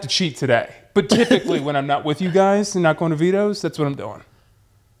I'm gonna have to cheat today. But typically, when I'm not with you guys and not going to Vito's, that's what I'm doing.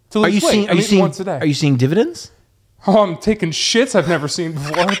 To Are you lose weight. seeing? Are I'm you eating seeing? once a day? Are you seeing dividends? Oh, I'm taking shits I've never seen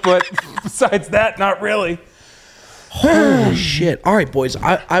before. But besides that, not really. Holy shit! All right, boys.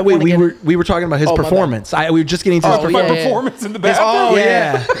 I Wait, wanna get- we were talking about his Oh, my bad. performance. We were just getting to his Oh, My performance. yeah. performance in the bathroom. Oh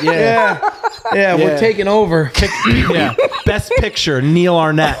Yeah, yeah. We're taking over. yeah. Best picture, Neil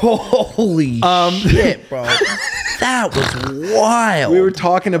Arnett. Holy shit, bro! That was wild. We were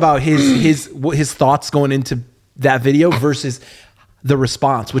talking about his thoughts going into that video versus the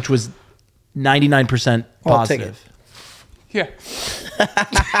response, which was 99% I'll take positive. Yeah.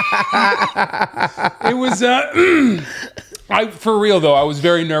 It was for real though. I was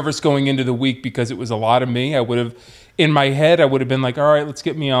very nervous going into the week because it was a lot of me. I would have in my head I would have been like, all right, let's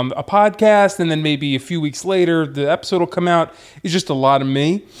get me on a podcast, and then maybe a few weeks later the episode will come out. It's just a lot of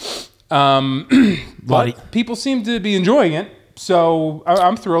me. But people seem to be enjoying it. So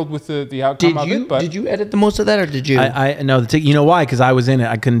I'm thrilled with the outcome of it. But Did you edit the most of that, or did you? I know you know why? Because I was in it.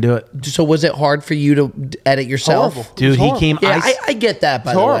 I couldn't do it. So was it hard for you to edit yourself? Horrible. Dude, he horrible. came. Yeah, I get that.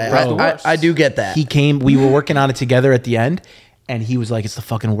 By the horrible. way, It's the worst. I do get that. He came. We were working on it together at the end, and he was like, "It's the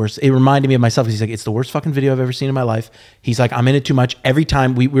fucking worst." It reminded me of myself. He's like, "It's the worst fucking video I've ever seen in my life." He's like, "I'm in it too much." Every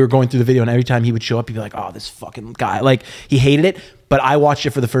time we were going through the video, and every time he would show up, he'd be like, "Oh, this fucking guy!" Like he hated it. But I watched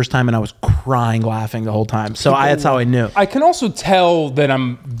it for the first time, and I was crying, laughing the whole time. So that's how I knew. I can also tell that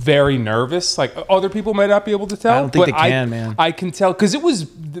I'm very nervous. Like other people might not be able to tell. I don't think but they can, man. I can tell because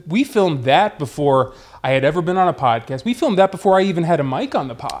we filmed that before I had ever been on a podcast. We filmed that before I even had a mic on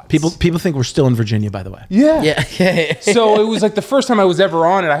the pod. People think we're still in Virginia, by the way. Yeah. yeah. So it was like the first time I was ever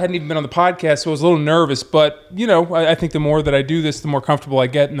on it. I hadn't even been on the podcast, so I was a little nervous. But, you know, I think the more that I do this, the more comfortable I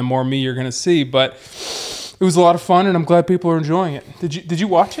get and the more me you're going to see. But it was a lot of fun, and I'm glad people are enjoying it. Did you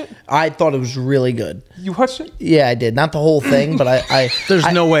watch it? I thought it was really good. You watched it? Yeah, I did. Not the whole thing, but I There's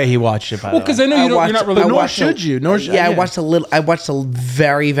no way he watched it, by the way. Well, because I know you're not really. I nor watched should you. Nor should yeah, I yeah. watched a little. I watched a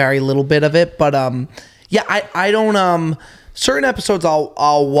very, very little bit of it, but yeah, I don't certain episodes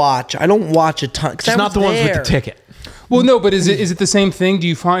I'll watch. I don't watch a ton. Just not the ones with the ticket. Well, no, but is it the same thing? Do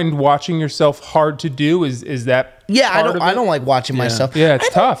you find watching yourself hard to do? Is that? Yeah, part of I it? don't like watching myself. Yeah, it's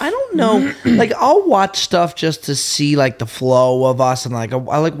tough. I don't know. Like I'll watch stuff just to see like the flow of us, and like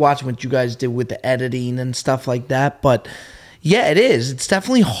I like watching what you guys did with the editing and stuff like that. But yeah, it is. It's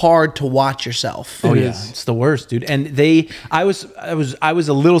definitely hard to watch yourself. Oh yeah, it's the worst, dude. And I was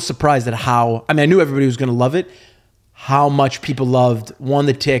a little surprised at how. I mean, I knew everybody was going to love it. How much people loved one,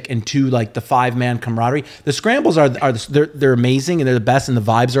 the tick, and two, like the 5-man camaraderie. The scrambles they're amazing and they're the best, and the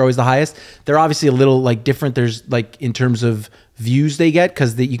vibes are always the highest. They're obviously a little like different. There's like in terms of views they get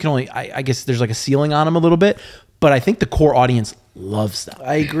because you can only I guess there's like a ceiling on them a little bit. But I think the core audience loves them.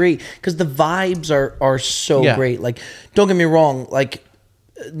 I agree because the vibes are so Yeah. great. Like, don't get me wrong. Like,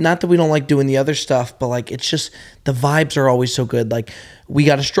 not that we don't like doing the other stuff, but like it's just the vibes are always so good. Like we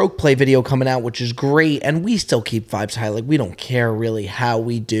got a stroke play video coming out, which is great, and we still keep vibes high. Like, we don't care really how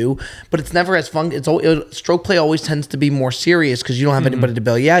we do, but it's never as fun. Stroke play always tends to be more serious because you don't have anybody to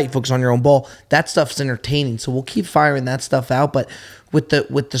bail you out. You focus on your own ball. That stuff's entertaining, so we'll keep firing that stuff out. But with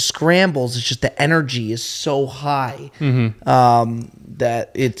the scrambles, it's just the energy is so high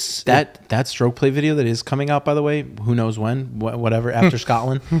that it's that stroke play video that is coming out. By the way, who knows when? Whatever after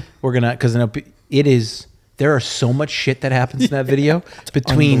Scotland, we're gonna because it is. There are so much shit that happens in that video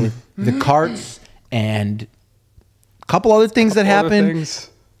between the carts and a couple other things that happen.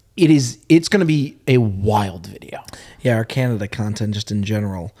 It's going to be a wild video. Yeah, our Canada content just in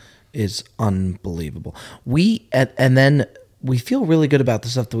general is unbelievable. And then we feel really good about the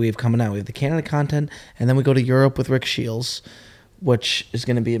stuff that we have coming out. We have the Canada content, and then we go to Europe with Rick Shields, which is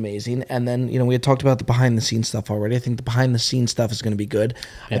going to be amazing. And then, we had talked about the behind-the-scenes stuff already. I think the behind-the-scenes stuff is going to be good.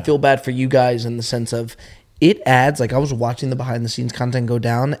 Yeah. I feel bad for you guys in the sense of it adds, like I was watching the behind-the-scenes content go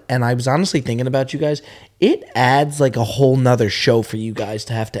down, and I was honestly thinking about you guys. It adds like a whole nother show for you guys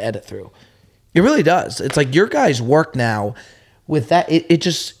to have to edit through. It really does. It's like your guys' work now with that. It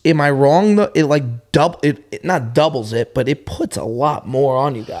just, am I wrong? It like it not doubles it, but it puts a lot more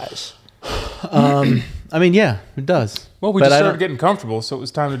on you guys. I mean, yeah, it does. Well, we just started getting comfortable, so it was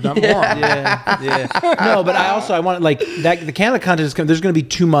time to dump more. Yeah. No, but I want like that. The Canada content is coming. There's going to be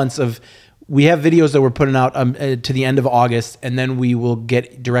 2 months of. We have videos that we're putting out to the end of August, and then we will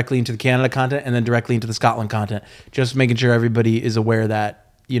get directly into the Canada content and then directly into the Scotland content. Just making sure everybody is aware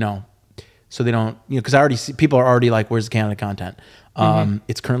that, so they don't, because I already see people are already like, "Where's the Canada content?"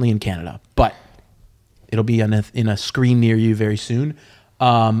 It's currently in Canada, but it'll be in a screen near you very soon.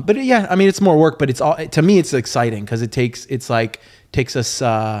 But yeah, I mean, it's more work, but it's all to me. It's exciting because it takes us.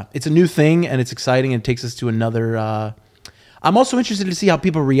 It's a new thing and it's exciting and it takes us to another. I'm also interested to see how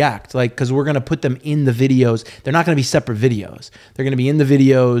people react, like because we're gonna put them in the videos. They're not gonna be separate videos. They're gonna be in the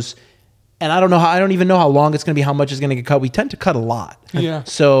videos, and I don't even know how long it's gonna be, how much is gonna get cut. We tend to cut a lot,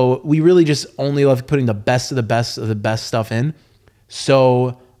 so we really just only love putting the best of the best of the best stuff in.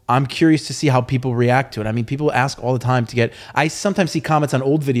 So I'm curious to see how people react to it. I mean, people ask all the time I sometimes see comments on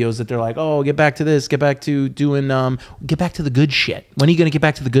old videos that they're like, "Oh, get back to this, get back to doing, get back to the good shit. When are you going to get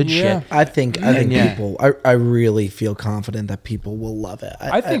back to the good shit?" I think people, I really feel confident that people will love it.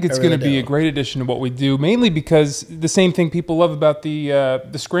 I think it's going to be a great addition to what we do, mainly because the same thing people love about the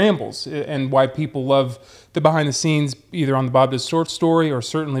scrambles and why people love the behind the scenes, either on the Bob Does Sports story or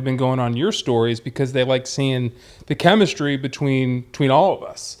certainly been going on your stories, because they like seeing the chemistry between all of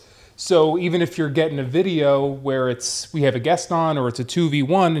us. So even if you're getting a video where we have a guest on or it's a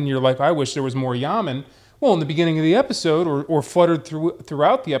 2v1 and you're like, "I wish there was more Yaman," well, in the beginning of the episode or fluttered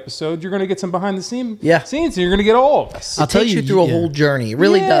throughout the episode, you're going to get some behind the scenes and you're going to get all of us. I'll tell you through a whole journey. It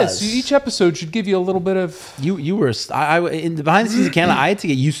really does. So each episode should give you a little bit of... You were... in the behind the scenes of Canada, I had to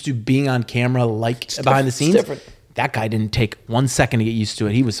get used to being on camera like behind the scenes. Different. That guy didn't take 1 second to get used to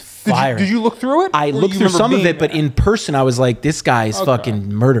it. He was firing. Did you look through it? I looked through some of it, but in person, I was like, "This guy's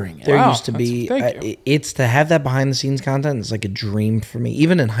fucking murdering it." There used to be, it's to have that behind the scenes content is like a dream for me.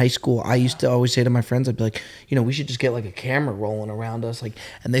 Even in high school, I used to always say to my friends, I'd be like, we should just get like a camera rolling around us,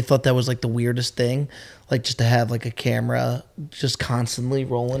 and they thought that was like the weirdest thing, like just to have like a camera just constantly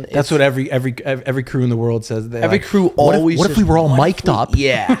rolling. That's what every crew in the world says. Every crew always. What if we were all mic'd up?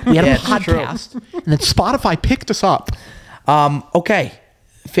 Yeah, we had a podcast, and then Spotify picked us up. Okay,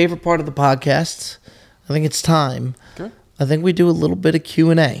 favorite part of the podcast. I think it's time. Okay. I think we do a little bit of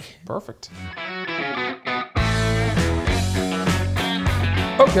Q&A. Perfect.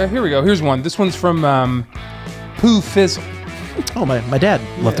 Okay, here we go. Here's one. This one's from Pooh Fizzle. Oh, my dad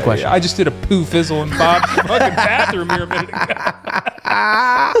left the question. I just did a Pooh Fizzle in Bob's fucking bathroom here a minute ago.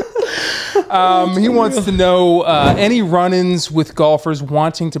 He wants to know any run-ins with golfers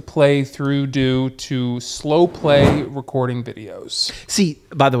wanting to play through due to slow play recording videos. See,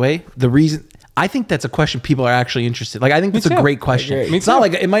 by the way, the reason... I think that's a question people are actually interested. Like, I think that's a great question. It's not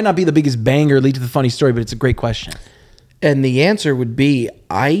like... It might not be the biggest bang or lead to the funny story, but it's a great question. And the answer would be,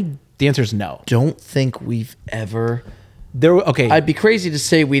 The answer is no. Don't think we've ever... Okay. I'd be crazy to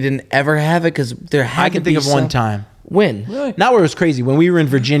say we didn't ever have it because there had to be I can think of one time. When? Really? Not where it was crazy. When we were in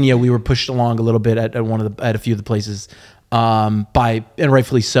Virginia, we were pushed along a little bit at a few of the places, and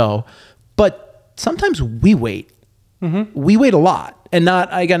rightfully so. But sometimes we wait. We wait a lot, and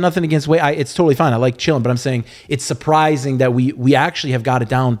I got nothing against wait. It's totally fine. I like chilling, but I'm saying it's surprising that we actually have got it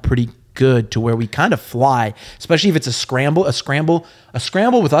down pretty good to where we kind of fly, especially if it's a scramble. A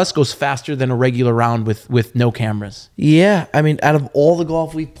scramble with us goes faster than a regular round with no cameras. Yeah, I mean, out of all the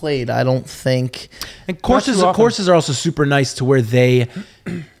golf we've played, I don't think. And courses are also super nice to where they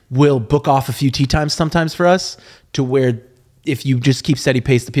will book off a few tee times sometimes for us, to where if you just keep steady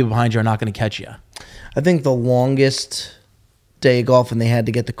pace, the people behind you are not going to catch you. I think the longest day of golf and they had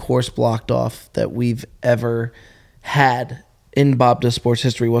to get the course blocked off that we've ever had in Bob Does Sports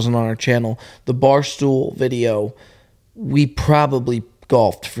history wasn't on our channel. The Barstool video, we probably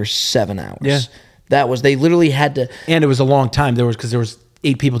golfed for 7 hours. Yeah. That was, they literally had to. And it was a long time. Because there was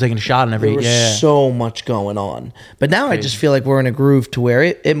 8 people taking a shot on every. There was so much going on. But now I just feel like we're in a groove to where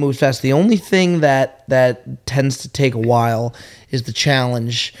it moves fast. The only thing that tends to take a while is the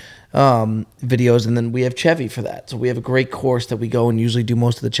challenge videos, and then we have Chevy for that. So we have a great course that we go and usually do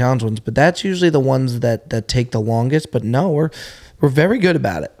most of the challenge ones, but that's usually the ones that take the longest. But no, we're very good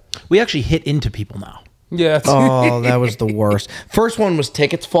about it. We actually hit into people now. Yeah. Oh, that was the worst. First one was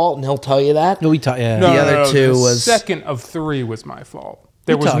Ticket's fault, and he'll tell you that. No, we talked. Yeah. The other two was second of 3 was my fault.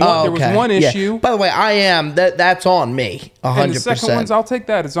 There was okay. one issue. Yeah. By the way, that's on me, 100%. And the second ones, I'll take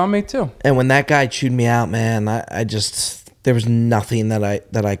that. It's on me too. And when that guy chewed me out, man, I just there was nothing that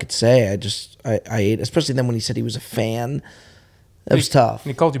I could say. I ate, especially then when he said he was a fan. It was tough.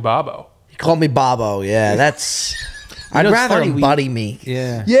 And he called you Bobo. He called me Bobo. Yeah, that's. I'd rather him buddy me.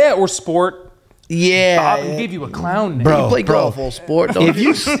 Yeah. Yeah, or sport. Yeah, Bob gave you a clown name. you play golf or sport. Don't If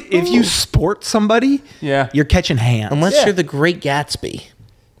you sport somebody, you're catching hands. unless you're the Great Gatsby.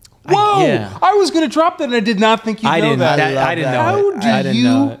 Whoa! I was going to drop that, and I did not think you'd know that. I didn't know it. How do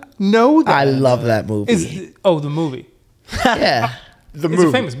you know that? I love that movie. The movie. Yeah. It's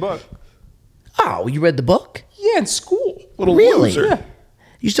a famous book. Oh, you read the book? Yeah, in school. Really? Yeah.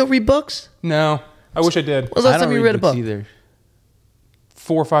 You still read books? No, I wish I did. When was the last time you read a book? Either.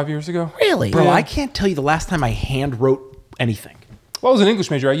 4 or 5 years ago. Really? Bro, Yeah. I can't tell you the last time I hand wrote anything. Well, I was an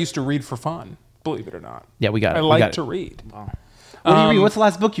English major. I used to read for fun, believe it or not. Yeah, we got it. I like to read. Wow. What do you read? What's the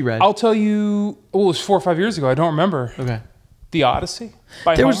last book you read? I'll tell you. Oh, it was 4 or 5 years ago. I don't remember. Okay. The Odyssey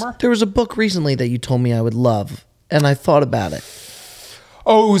by There Homer. was a book recently that you told me I would love, and I thought about it.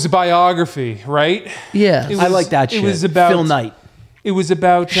 Oh, it was a biography, right? Yeah. It I like that shit. It was about Phil Knight. It was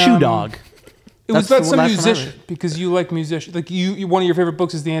about Shoe Dog. It was That's about the some last one I musician because you like musicians. Like you, one of your favorite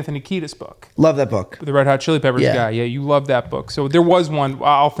books is the Anthony Kiedis book, Love that book. the Red Hot Chili Peppers Yeah. guy. Yeah, you love that book. So there was one.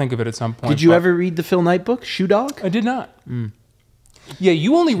 I'll think of it at some point. Did you but ever read the Phil Knight book, Shoe Dog? I did not. Yeah,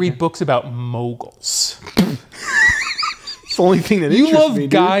 you only read books about moguls. It's the only thing that You love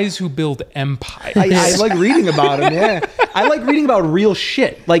guys who build empires. I like reading about them, yeah. I like reading about real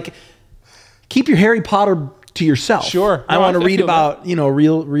shit. Like, keep your Harry Potter to yourself. Sure. I No, want to I read feel about,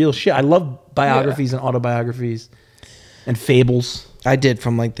 real shit. I love biographies and autobiographies and fables. I did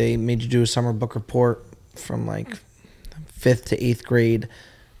from like they made you do a summer book report from like 5th to 8th grade.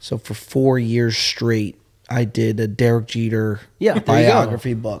 So for 4 years straight, I did a Derek Jeter Yeah, there you go.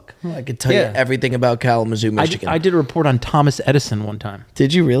 biography book. I could tell you Yeah. everything about Kalamazoo, Michigan. I did a report on Thomas Edison one time.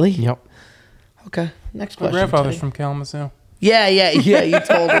 Did you really? Yep. Okay. Next My question. grandfather's Teddy. from Kalamazoo. Yeah. You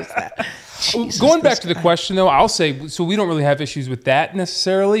told us that. Jesus, Going back this to the guy. question, though, I'll say, so we don't really have issues with that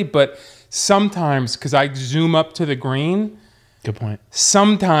necessarily, but sometimes, because I zoom up to the green, Good point.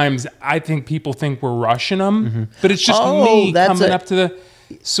 sometimes I think people think we're rushing them, but it's just Oh, me that's coming it. up to the...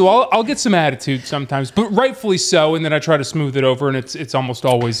 So I'll get some attitude sometimes, but rightfully so, and then I try to smooth it over, and it's almost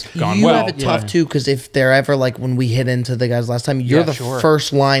always gone You well. have it tough too, because if they're ever like when we hit into the guys last time, you're Yeah, the sure.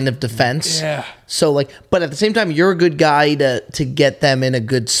 first line of defense. Yeah. So like, but at the same time, you're a good guy to get them in a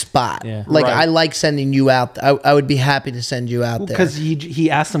good spot. Yeah. Like Right. I like sending you out. I would be happy to send you out there. Because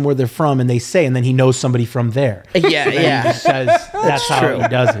he asks them where they're from, and they say, and then he knows somebody from there. Yeah, yeah, He says that's how true. he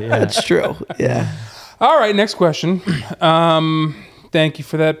does it. Yeah. that's true. Yeah. All right, next question. Thank you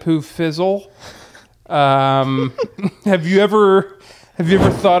for that, Pooh Fizzle. Have you ever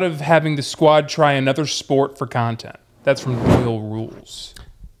thought of having the squad try another sport for content? That's from Royal Rules.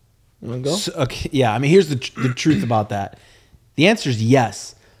 You wanna go? So, okay, yeah, I mean, here's the truth about that. The answer is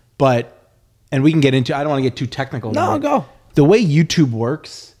yes, and we can get into. I don't want to get too technical. No, about it. go. The way YouTube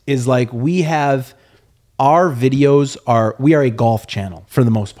works is like we have our videos we are a golf channel for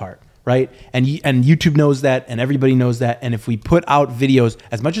the most part, right? And YouTube knows that, and everybody knows that. And if we put out videos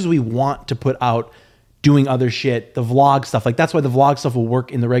as much as we want to put out, doing other shit, the vlog stuff, like that's why the vlog stuff will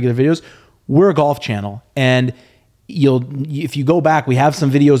work in the regular videos. We're a golf channel, and if you go back, we have some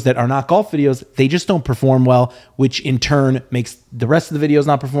videos that are not golf videos. They just don't perform well, which in turn makes the rest of the videos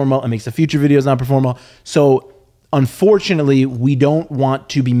not perform well and makes the future videos not perform well. So unfortunately, we don't want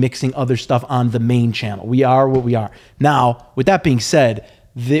to be mixing other stuff on the main channel. We are what we are. Now, with that being said,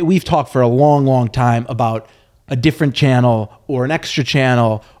 we've talked for a long, long time about a different channel or an extra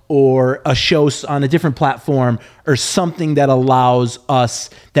channel or a show on a different platform or something that allows us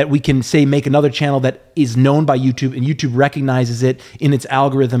that we can say make another channel that is known by YouTube and YouTube recognizes it in its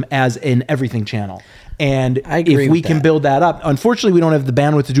algorithm as an everything channel. And if we can build that up, unfortunately, we don't have the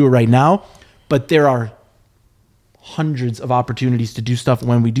bandwidth to do it right now, but there are hundreds of opportunities to do stuff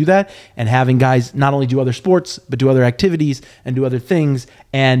when we do that, and having guys not only do other sports, but do other activities and do other things.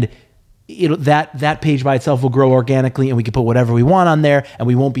 And that page by itself will grow organically, and we can put whatever we want on there, and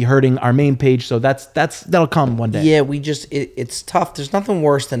we won't be hurting our main page. So that'll come one day. Yeah, it's tough. There's nothing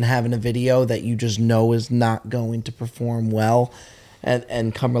worse than having a video that you just know is not going to perform well.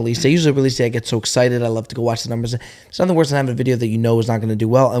 And come release day. Usually release day, I get so excited. I love to go watch the numbers. There's nothing worse than having a video that you know is not going to do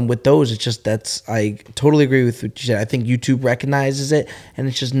well. And with those, it's just I totally agree with what you said. I think YouTube recognizes it, and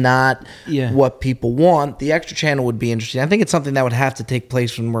it's just not what people want. The extra channel would be interesting. I think it's something that would have to take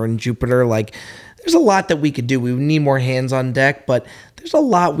place when we're in Jupiter. Like, there's a lot that we could do. We need more hands on deck, but there's a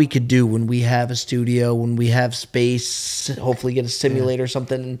lot we could do when we have a studio, when we have space, hopefully get a simulator or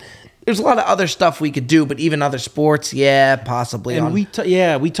something. There's a lot of other stuff we could do, but even other sports, possibly. And we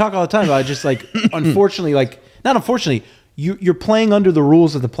talk all the time about just like, unfortunately, not unfortunately, you're playing under the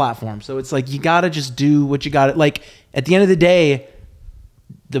rules of the platform. So it's like, you got to just do what you got to, like, at the end of the day,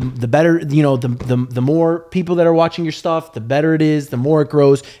 the better, the more people that are watching your stuff, the better it is, the more it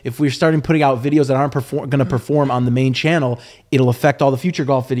grows. If we're starting putting out videos that aren't going to perform on the main channel, it'll affect all the future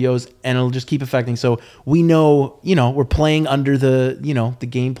golf videos, and it'll just keep affecting. So we know, we're playing under the, the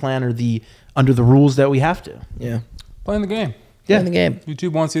game plan or under the rules that we have to. Yeah. Playing the game. Yeah. Playing the game.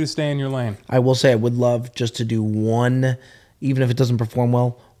 YouTube wants you to stay in your lane. I will say I would love just to do one, even if it doesn't perform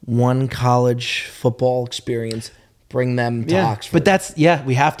well, one college football experience. Bring them to Oxford. But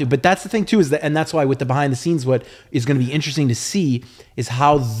we have to. But that's the thing too, and that's why with the behind the scenes, what is going to be interesting to see is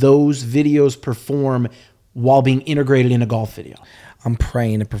how those videos perform while being integrated in a golf video. I'm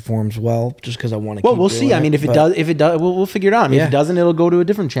praying it performs well, just because I want to. Well, we'll see. I mean, if it does, we'll figure it out. I mean, if it doesn't, it'll go to a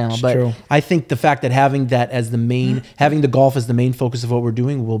different channel. But true. I think the fact that having that as the main, having the golf as the main focus of what we're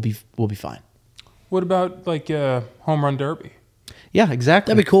doing, will be fine. What about like home run derby? Yeah,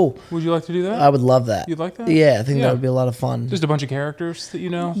 exactly. That'd be cool. Would you like to do that? I would love that. You'd like that? Yeah, I think that would be a lot of fun. Just a bunch of characters that you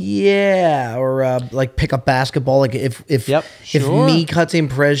know? Yeah, or like pick up basketball. Like if me, Cutsy, and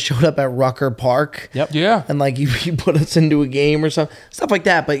Perez showed up at Rucker Park. Yep. Yeah. And like you put us into a game or something, stuff like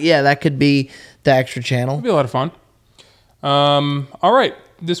that. But yeah, that could be the extra channel. It'd be a lot of fun. All right.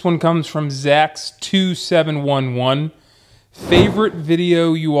 This one comes from Zax2711. Favorite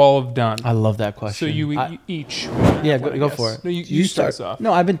video you all have done? I love that question. So you each. Yeah, go for it. No, you start us off.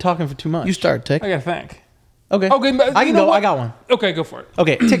 No, I've been talking for too much. You start, Tick. I got to think. Okay. I can go. I got one. Okay, go for it.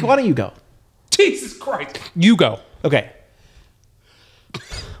 Okay, Tick, why don't you go? Jesus Christ. You go. Okay.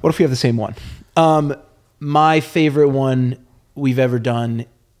 What if we have the same one? My favorite one we've ever done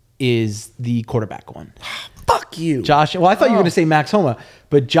is the quarterback one. Fuck you. Josh. Well, I thought you were going to say Max Homa,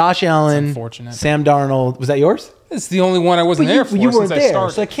 but Josh Allen, Sam Darnold. Was that yours? It's the only one I wasn't there for. You weren't since there, I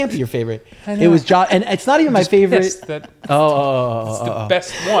started. so it can't be your favorite. It was Josh, and it's not even my favorite. It's the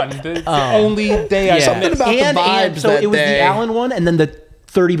best one. It's the only day I saw something about the vibes. So it was the Allen one, and then the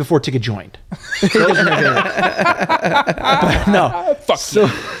 30 before Ticket joined. But no, fuck.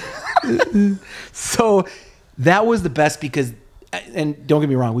 So that was the best because, and don't get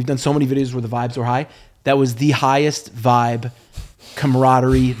me wrong, we've done so many videos where the vibes were high. That was the highest vibe,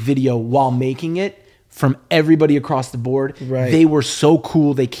 camaraderie video while making it. From everybody across the board. Right. They were so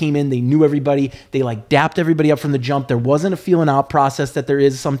cool. They came in, they knew everybody. They like dapped everybody up from the jump. There wasn't a feeling out process that there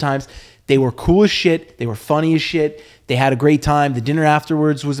is sometimes. They were cool as shit. They were funny as shit. They had a great time. The dinner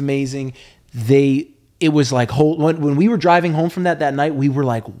afterwards was amazing. It was like, when we were driving home from that night, we were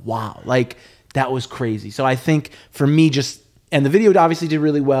like, wow, like that was crazy. So I think for me and the video obviously did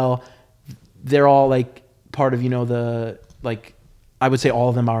really well. They're all like part of, I would say all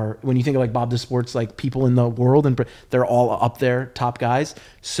of them are, when you think of like Bob the Sports, like people in the world, and they're all up there, top guys.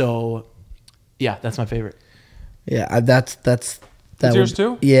 So yeah, that's my favorite. Yeah, that's yours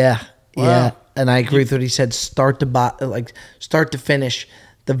too? Yeah. Wow. Yeah. And I agree with what he said, start to finish.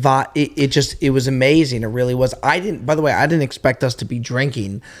 The it was amazing. It really was. I didn't expect us to be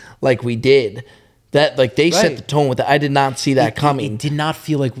drinking like we did. That they set the tone with it. I did not see that coming. It did not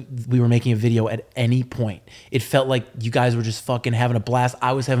feel like we were making a video at any point. It felt like you guys were just fucking having a blast.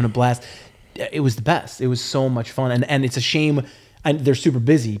 I was having a blast. It was the best. It was so much fun. And it's a shame they're super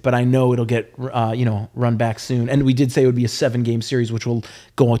busy, but I know it'll get run back soon. And we did say it would be a 7-game series, which will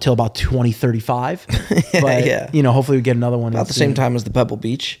go until about 2035. But hopefully we get another one about the same time as the Pebble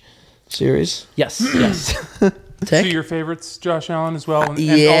Beach series. Yes. Tick. Your favorites, Josh Allen, as well, and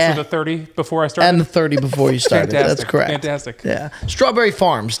yeah. also the 30 before I started. And the 30 before you started. That's correct. Fantastic. Yeah. Strawberry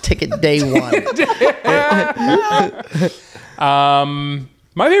Farms, ticket day one.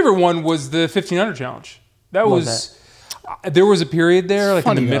 My favorite one was the 1500 challenge. That was. There was a period there, like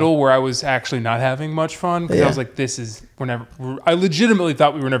in the middle, where I was actually not having much fun because I was like, I legitimately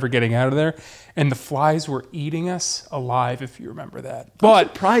thought we were never getting out of there, and the flies were eating us alive. If you remember that, I'm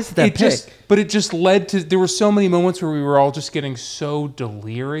surprised at that but it just led to there were so many moments where we were all just getting so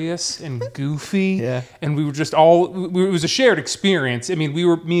delirious and goofy, and we were just all. It was a shared experience. I mean,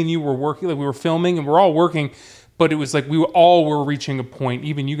 me and you were working, like we were filming, and we're all working. But it was like we all were reaching a point.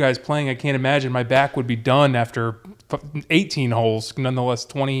 Even you guys playing, I can't imagine my back would be done after 18 holes, nonetheless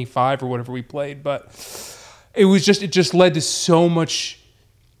 25 or whatever we played. But it just led to so much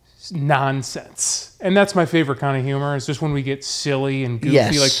nonsense, and that's my favorite kind of humor. It's just when we get silly and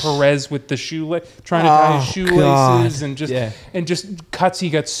goofy, like Perez with the trying to tie his shoelaces, and just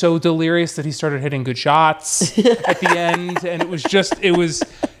Cutsy got so delirious that he started hitting good shots at the end, and it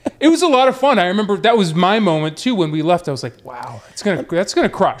was a lot of fun. I remember that was my moment too. When we left, I was like, "Wow, that's gonna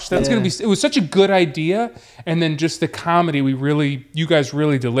crush. That's gonna be." It was such a good idea, and then just the comedy. You guys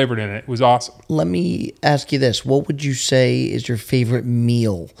really delivered in it. It was awesome. Let me ask you this: what would you say is your favorite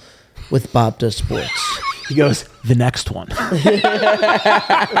meal with Bob Does Sports? He goes, the next one.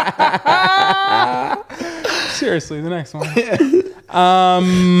 Seriously, the next one.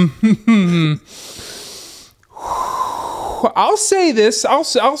 I'll say this. I'll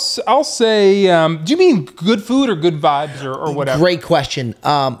say. Do you mean good food or good vibes or whatever? Great question.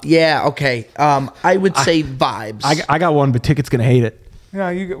 Yeah. Okay. I would say vibes. I got one, but Ticket's gonna hate it. Yeah.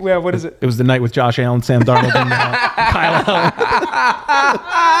 What is it? It was the night with Josh Allen, Sam Darnold, and Kyle Allen.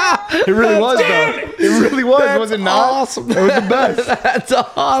 It really was, though. It really was. That's was it not? Awesome. It was the best. That's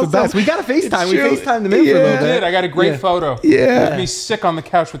awesome. The best. We got a FaceTime. We FaceTimed them in for a little bit. I did. I got a great photo. Yeah. Of me sick on the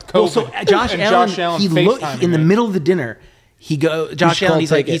couch with COVID. Well, so Josh Allen, he looked in the middle of the dinner. Josh Allen,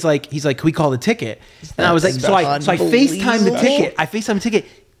 he's like, can we call the ticket? And I was like, so I FaceTimed the ticket. I FaceTimed the ticket.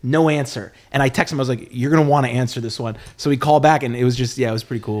 No answer. And I texted him. I was like, you're going to want to answer this one. So he called back, and it was just, it was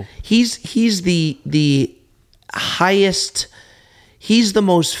pretty cool. He's the highest, he's the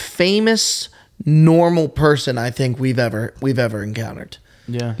most famous normal person I think we've ever encountered.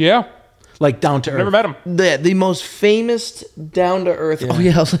 Yeah. Yeah. Like down to earth. Never met him. The most famous down to earth. Oh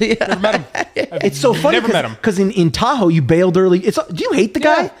yeah. Never met him. It's so funny. Never met him. Because in Tahoe you bailed early. Do you hate the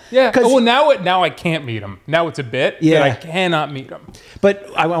guy? Yeah. Well, now I can't meet him. Now it's a bit. Yeah. That I cannot meet him. But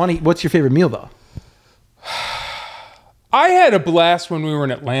I want to. What's your favorite meal though? I had a blast when we were in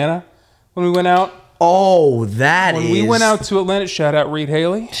Atlanta. When we went out. Oh, when we went out to Atlanta, shout out Reed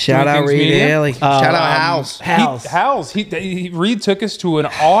Haley. Shout out Reed Haley. Shout out Hal's. Reed took us to an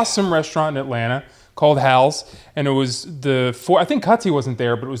awesome restaurant in Atlanta called Hal's, and it was I think Cutsy wasn't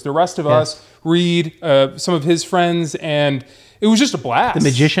there, but it was the rest of us, Reed, some of his friends, and it was just a blast. The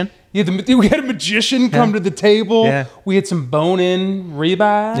magician? Yeah, we had a magician come to the table. Yeah. We had some bone-in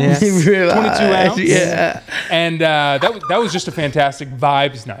ribeyes, 22 ounce. Yeah, and that was just a fantastic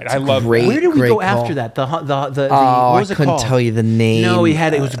vibes night. I love. Where did we go after that? What was it called? I couldn't tell you the name. No,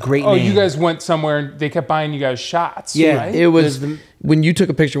 it was a great name. Oh, you guys went somewhere and they kept buying you guys shots. Yeah, right? it was when you took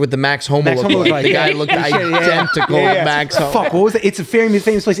a picture with the Max Homo look like. The guy looked identical to Max Homo. Fuck, what was it? It's a very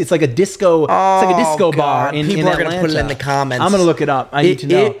famous place. It's like a disco. It's like a disco bar in People are Atlanta. gonna put it in the comments. I'm gonna look it up. I need to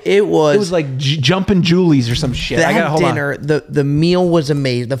know. It was like Jumpin' Julie's or some shit. That dinner, the meal was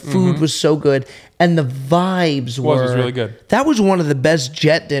amazing. The food was so good, and the vibes was really good. That was one of the best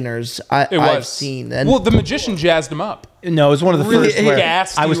jet dinners I've seen. And well, the magician jazzed him up. No, it was one of the first where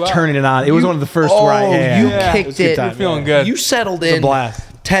I was turning it on. It was one of the first where you kicked it. You're feeling good. You settled in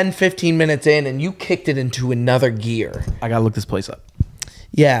 10, 15 minutes in, and you kicked it into another gear. I gotta look this place up.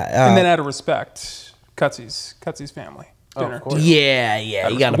 Yeah. And then out of respect, Cutsy's family. Dinner. Of course. Yeah.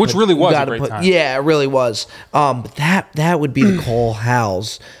 You gotta which really was a great time. Yeah, it really was. But that would be the Cole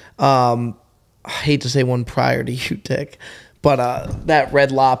Hal's. I hate to say one prior to you, Dick, but that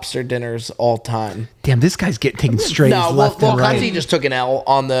Red Lobster dinner's all time. Damn, this guy's getting taken straight left and right. Cutsy just took an L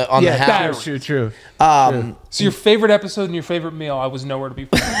on the Hal's. True. So your favorite episode and your favorite meal, I was nowhere to be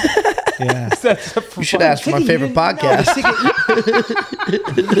found. Yeah. You should ask for my favorite podcast.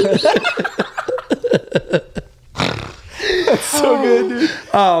 That's so good, dude.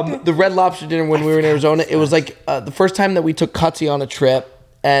 The Red Lobster dinner when we were in Arizona, it was like the first time that we took Cutsy on a trip,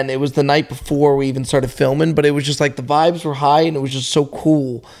 and it was the night before we even started filming, but it was just like the vibes were high, and it was just so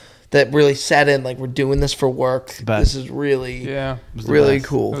cool that really set in, like, we're doing this for work. Best. This is really, really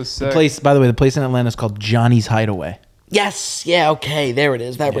cool. The place, by the way, the place in Atlanta is called Johnny's Hideaway. Yes, yeah, okay, there it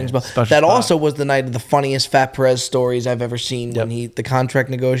is. That rings a bell. special That spot. also was the night of the funniest Fat Perez stories I've ever seen. When the contract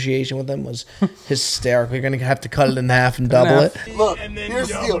negotiation with him was hysterical. You're gonna have to cut it in half and double it. Look, here's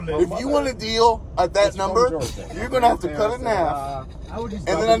the deal. If you want a deal at that number, you're going to have to cut it in half. And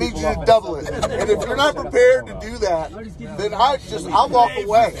then I need you to double it. And if you're not prepared to do that, then I'll walk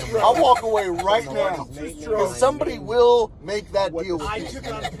away. I'll walk away right now. Because somebody will make that deal with you.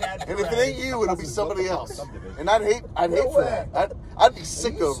 And if it ain't you, it'll be somebody else. And I'd hate for that. I'd be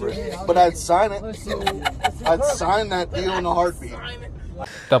sick over it. But I'd sign it. I'd sign that deal in a heartbeat.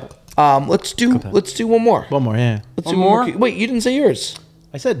 Double. Let's do one more. One more, yeah. Let's One do more? Wait, you didn't say yours.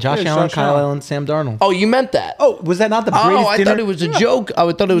 I said Josh Yeah, Allen, Josh Kyle Allen. Allen, Sam Darnold. Oh, you meant that. Oh, was that not the greatest I dinner? thought it was a joke. I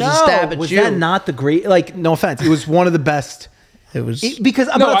thought it was no, a stab at was you. that not the great? Like, no offense, it was one of the best. It was Because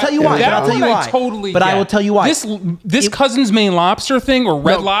No, but I'll tell you why. that But I'll tell you one why. I totally but I get. will tell you why. This Cousin's Maine Lobster thing or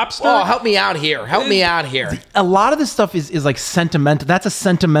Red Lobster. Oh, help me out here. Help me out here. A lot of this stuff is like sentimental. That's a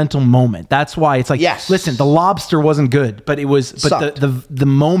sentimental moment. That's why it's like, Yes. listen, the lobster wasn't good, but it was, but Sucked. the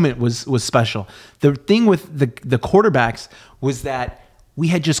moment was special. The thing with the quarterbacks was that we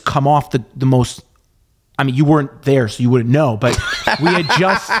had just come off the most. I mean, you weren't there, so you wouldn't know, but we had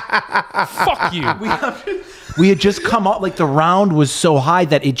just. Fuck you. We had just come up, like the round was so high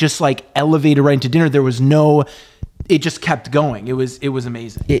that it just like elevated right into dinner. There was no, it just kept going. It was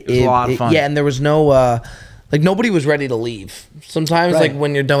amazing. It was a lot of fun. Yeah, and there was no, like nobody was ready to leave. Sometimes, Right. like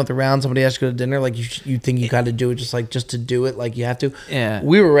when you're done with the round, somebody asks you to go to dinner. Like you think you got to do it just to do it. Like you have to. Yeah.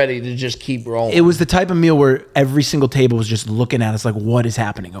 We were ready to just keep rolling. It was the type of meal where every single table was just looking at us like, what is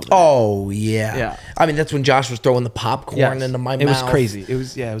happening over there? Oh yeah. Yeah. I mean, that's when Josh was throwing the popcorn Yes. into my mouth. It was crazy. It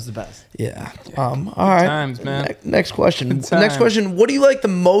was the best. Yeah. All right. times, man. Next question. Good Next times. question. What do you like the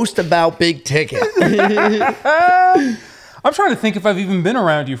most about Big Ticket? I'm trying to think if I've even been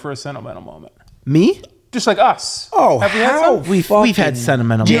around you for a sentimental moment. Me? Just like us. Oh, have we had how some? We've had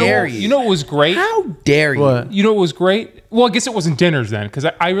sentimental dare moments. you? You know what was great? How dare you? What? You know what was great? Well, I guess it wasn't dinners then, because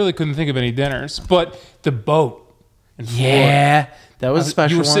I really couldn't think of any dinners. But the boat in Florida. Yeah, that was a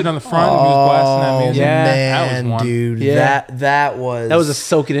special. You were one. sitting on the front and he was blasting that music. yeah. That was Man, one. dude, Yeah. that was That was a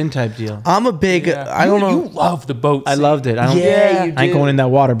soak it in type deal. I'm a big. I don't know. You love the boat. I scene. loved it. I don't. Yeah, you I ain't do. going in that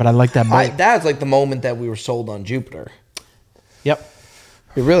water, but I like that boat. That's like the moment that we were sold on Jupiter. Yep.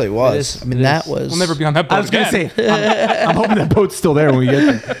 It really was. It is. I mean, It that is. was. We'll never be on that boat I was gonna again. say, I'm hoping that boat's still there when we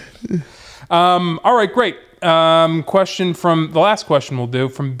get there. All right, great. Question from the last question we'll do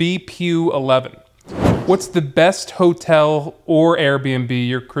from BPU11. What's the best hotel or Airbnb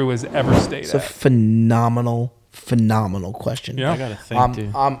your crew has ever stayed It's a at? phenomenal question. Yeah. I gotta think,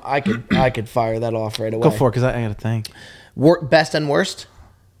 dude. I could fire that off right away. Go for it, because I gotta think. Best and worst.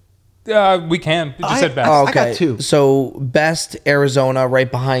 We can. You just said best. Oh, I got okay. two. So best Arizona, right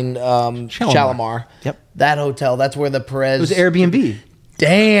behind Shalimar. Yep. That hotel. That's where the Perez. It was Airbnb.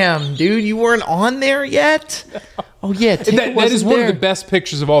 Damn, dude, you weren't on there yet. Oh yeah, That is one of the best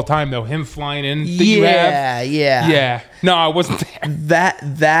pictures of all time, though. Him flying in. That you have. Yeah. Yeah. No, I wasn't there.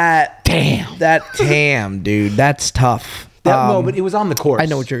 Damn, dude, that's tough. No, but it was on the course. I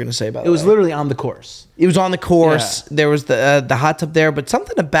know what you're gonna say about It was literally on the course. It was on the course. There was the hot tub there, but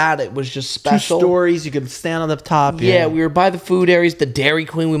something about it was just special. 2 stories. You could stand on the top. Yeah, we were by the food areas. The Dairy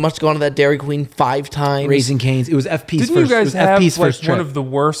Queen. We must have gone to that Dairy Queen 5 times. Raising Cane's. It was FP's Didn't first. you it guys was have FP's like first trip. one of the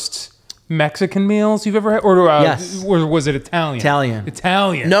worst Mexican meals you've ever had? Or, Yes. or was it Italian? Italian.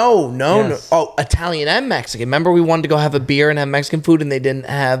 Italian. No. Yes. Oh, Italian and Mexican. Remember, we wanted to go have a beer and have Mexican food, and they didn't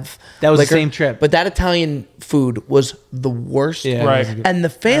have. That was the liquor? same trip. But that Italian food was the worst. Yeah, Right. it was good. And the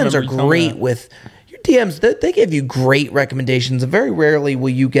fans are remember you telling me great that. with your DMs. They give you great recommendations. And very rarely will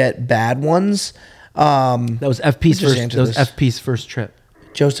you get bad ones. That was FP's just first. answer That was this. FP's first trip.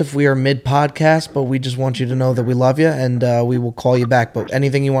 Joseph, we are mid podcast, but we just want you to know that we love you, and we will call you back. But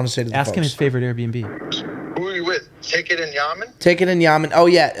anything you want to say to the Ask him folks? his favorite Airbnb Who are you with? Ticket and Yaman? Take it in Yaman. Oh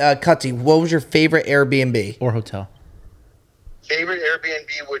yeah, Cutsy. What was your favorite Airbnb? or hotel. Favorite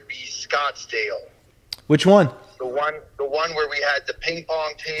Airbnb would be Scottsdale. Which one? The one where we had the ping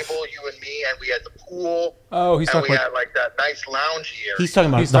pong table, you and me, and we had the pool. Oh, he's and talking we about. had like that nice loungy area. He's talking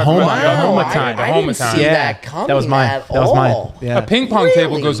about He's the talking home. about the home I- time. The I home didn't time. see Yeah, that coming that was mine. at That was mine. all. Yeah. A ping pong Really?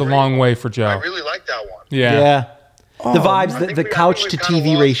 table goes a long way for I Joe. really like that one. Yeah. Yeah. The Oh, vibes, I the think the we- couch I to think we've kinda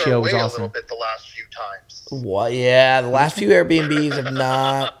TV lost ratio our was way a little awesome. bit the last few times. What? Yeah, the last few Airbnbs have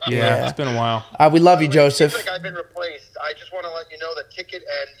not. Yeah. It's been a while. We love you, Joseph. Seems like I've been replaced. I just want to let you know that Ticket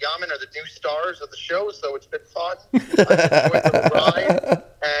and Yaman are the new stars of the show, so it's been fun. I've enjoyed the ride,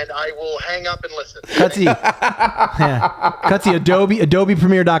 and I will hang up and listen. Cutsy. Yeah. Cutsy, Adobe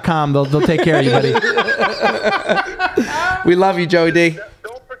Premiere.com. They'll take care of you, buddy. We love you, Joey D.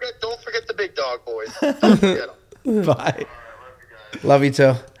 Don't forget the big dog, boys. Don't forget 'em. Bye. Love you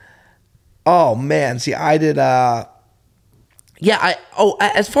too. Oh man, see, I did. As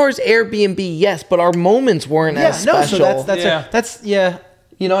far as Airbnb, yes, but our moments weren't as special. So that's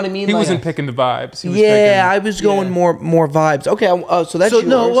You know what I mean? He Like, wasn't picking the vibes. He was I was going more vibes. Okay, so that's yours.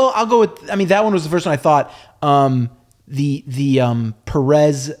 No, well, I'll go with. I mean, that one was the first one I thought. The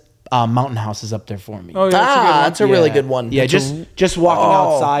Perez Mountain House is up there for me. Oh, yeah, that's a really good one. Yeah, just walking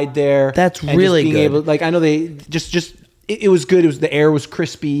outside there. That's and really just being good. Able, like I know they it was good. It was the air was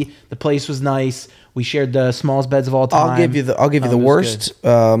crispy. The place was nice. We shared the smallest beds of all time. I'll give you the worst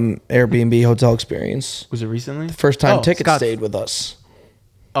Airbnb hotel experience. Was it recently? The first time ticket Scott stayed with us.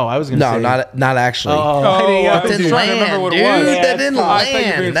 Oh, I was going to say. No, not actually. I was didn't trying to remember what it was. dude. That didn't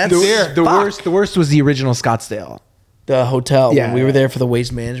land. That's the worst was the original Scottsdale. the hotel. Yeah, when we were there for the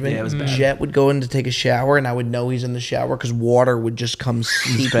waste management. Yeah, it was bad. Jet would go in to take a shower, and I would know he's in the shower because water would just come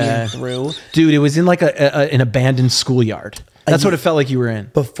seeping through. Dude, it was in like an abandoned schoolyard. That's what it felt like you were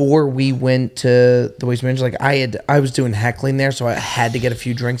in. Before we went to the waste management, like I was doing heckling there, so I had to get a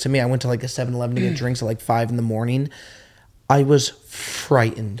few drinks in me. I went to like a 7-Eleven to get drinks at like 5 in the morning. I was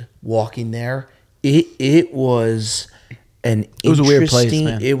frightened walking there. It was an It was a weird place,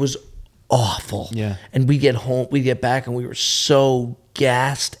 man. It was awful. Yeah. And we get home, we get back, and we were so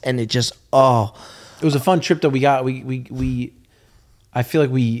gassed, and it just It was a fun trip that we got. I feel like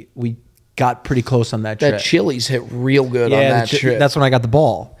we got pretty close on that trip. that Chili's hit real good on that trip. That's when I got the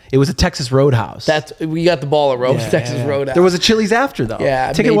ball. It was a Texas Roadhouse. We got the ball at Texas Roadhouse. There was a Chili's after though.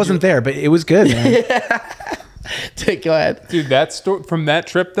 Yeah, ticket wasn't there, but it was good, man. Go ahead, dude. That story from that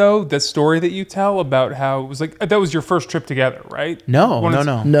trip, though, the story that you tell about how it was like that was your first trip together, right? No.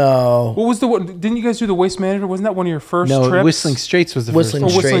 No. What was the one? Didn't you guys do the waste management? Wasn't that one of your first No, trips? Whistling Straits was the Whistling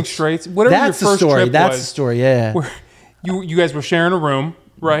first. Or Whistling Straits. Straits. Whatever That's your the first story. trip That's was, the story. Yeah. Where you guys were sharing a room,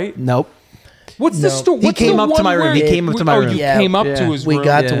 right? Nope. What's the story? He came up to my room. He came up to my room. You Yeah. came up Yeah. to his We room.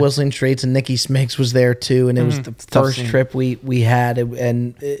 got to Whistling Straits, and Nikki Smiggs was there too, and it was the Tough first scene. trip we had,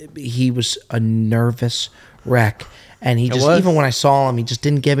 and he was a nervous wreck. And he just, even when I saw him, he just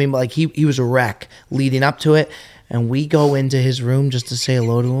didn't get me. Like he was a wreck leading up to it. And we go into his room just to say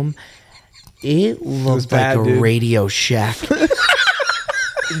hello to him. It looked bad, like a dude. Radio Shack.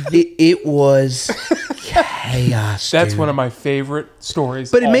 it was chaos. That's dude. one of my favorite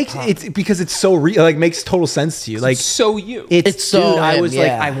stories. But it all makes time. it's because it's so real. Like makes total sense to you. Like so you. It's so dude, I him, was yeah.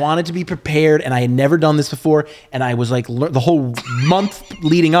 like, I wanted to be prepared, and I had never done this before. And I was like, the whole month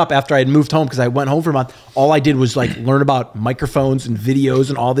leading up after I had moved home, because I went home for a month, all I did was like learn about microphones and videos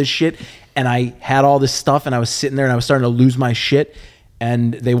and all this shit. And I had all this stuff, and I was sitting there, and I was starting to lose my shit.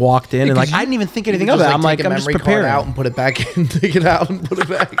 And they walked in, and like I didn't even think anything of it. I'm like, I'm just preparing. out and put it back in. Take it out and put it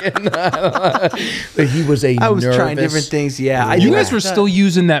back in. But he was I was nervous trying different things. Yeah, You guys were still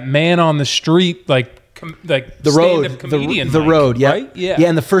using that man on the street, like the road, stand-up comedian, the mic, road, yeah, right? Yeah.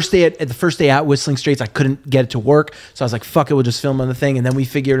 And the first day at Whistling Straits, I couldn't get it to work, so I was like, "Fuck it, we'll just film on the thing." And then we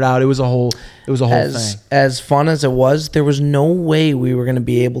figured it out. It was a whole thing. As fun as it was, there was no way we were going to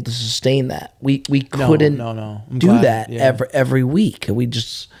be able to sustain that. We couldn't no. I'm do glad, that yeah. every week. We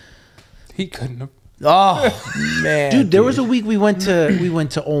just He couldn't have. oh man, Dude, there was a week we went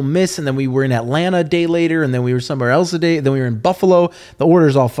to Ole Miss, and then we were in Atlanta a day later, and then we were somewhere else a day. Then we were in Buffalo. The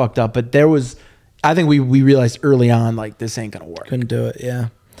order's all fucked up, but there was. I think we realized early on, like, this ain't gonna work. couldn't do it. Yeah,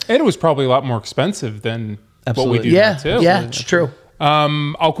 And it was probably a lot more expensive than Absolutely. what we do now, too. yeah, it's true.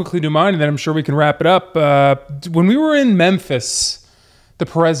 I'll quickly do mine, and then I'm sure we can wrap it up. When we were in Memphis, the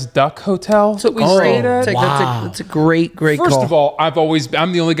Perez Duck Hotel that we stayed at. That's a great First call. of all,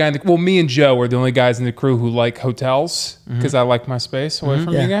 I'm the only guy me and Joe are the only guys in the crew who like hotels because I like my space away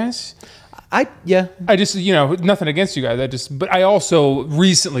from you guys. I just, nothing against you guys. But I also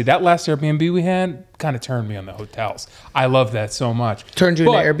recently, that last Airbnb we had kind of turned me on the hotels. I love that so much. Turned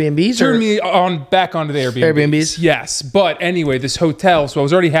you into Airbnbs? Turned me back onto the Airbnbs. Airbnbs? Yes. But anyway, this hotel, so I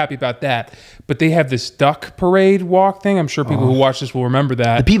was already happy about that. But they have this duck parade walk thing. I'm sure people who watch this will remember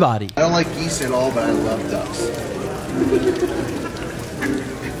that. The Peabody. I don't like geese at all, but I love ducks.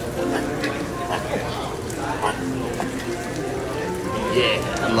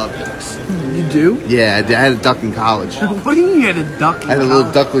 Yeah, I love ducks. You do? Yeah, I had a duck in college. What do you mean you had a duck? I had a little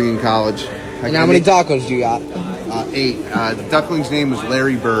duckling in college. And how many tacos do you got? 8. The duckling's name was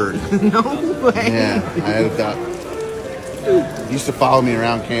Larry Bird. No way. Yeah, I had a duck. He used to follow me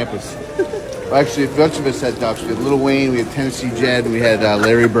around campus. Well, actually, a bunch of us had ducks. We had Lil Wayne, we had Tennessee Jed, and we had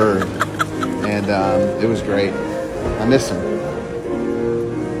Larry Bird. And it was great. I miss him.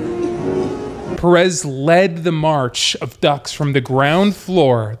 Perez led the march of ducks from the ground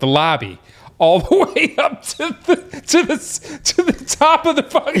floor, the lobby, all the way up to the top of the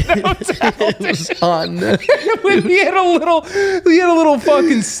fucking hotel. It was fun. He had a little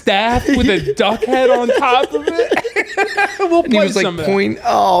fucking staff with a duck head on top of it. We'll And he play was like some of that.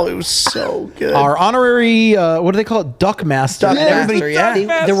 Oh, it was so good. Our honorary, what do they call it? Duck Master. Duck And everybody, Master,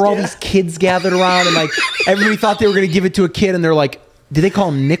 yeah. there were all these kids gathered around, and like everybody thought they were going to give it to a kid, and they're like, did they call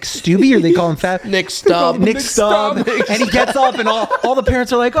him Nick Stubby or they call him Fat? Nick Stubb. Nick Stubb. And he gets up, and all the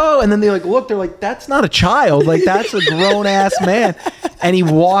parents are like, oh, and then they like look, they're like, that's not a child, like that's a grown ass man. And he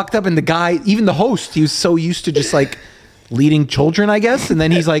walked up, and the guy, even the host, he was so used to just like leading children, I guess. And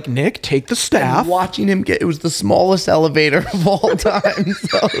then he's like, Nick, take the staff. And watching him it was the smallest elevator of all time.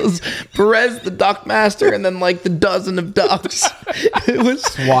 So it was Perez, the duck master, and then like the dozen of ducks. It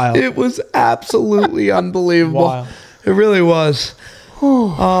was wild. It was absolutely unbelievable. Wild. It really was.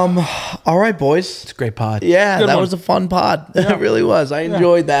 All right, boys. It's a great pod. Yeah, Good that one. was a fun pod. It really was. I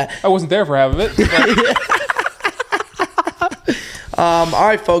enjoyed that. I wasn't there for half of it. but- All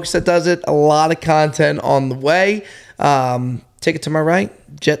right, folks, that does it. A lot of content on the way. Ticket to my right,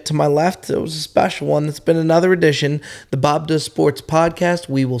 jet to my left. It was a special one. It's been another edition, the Bob Does Sports podcast.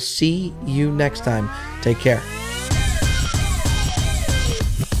 We will see you next time. Take care.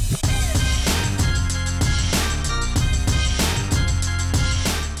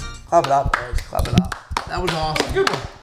 Clap it up, boys. Clap it up. That was awesome. Good one.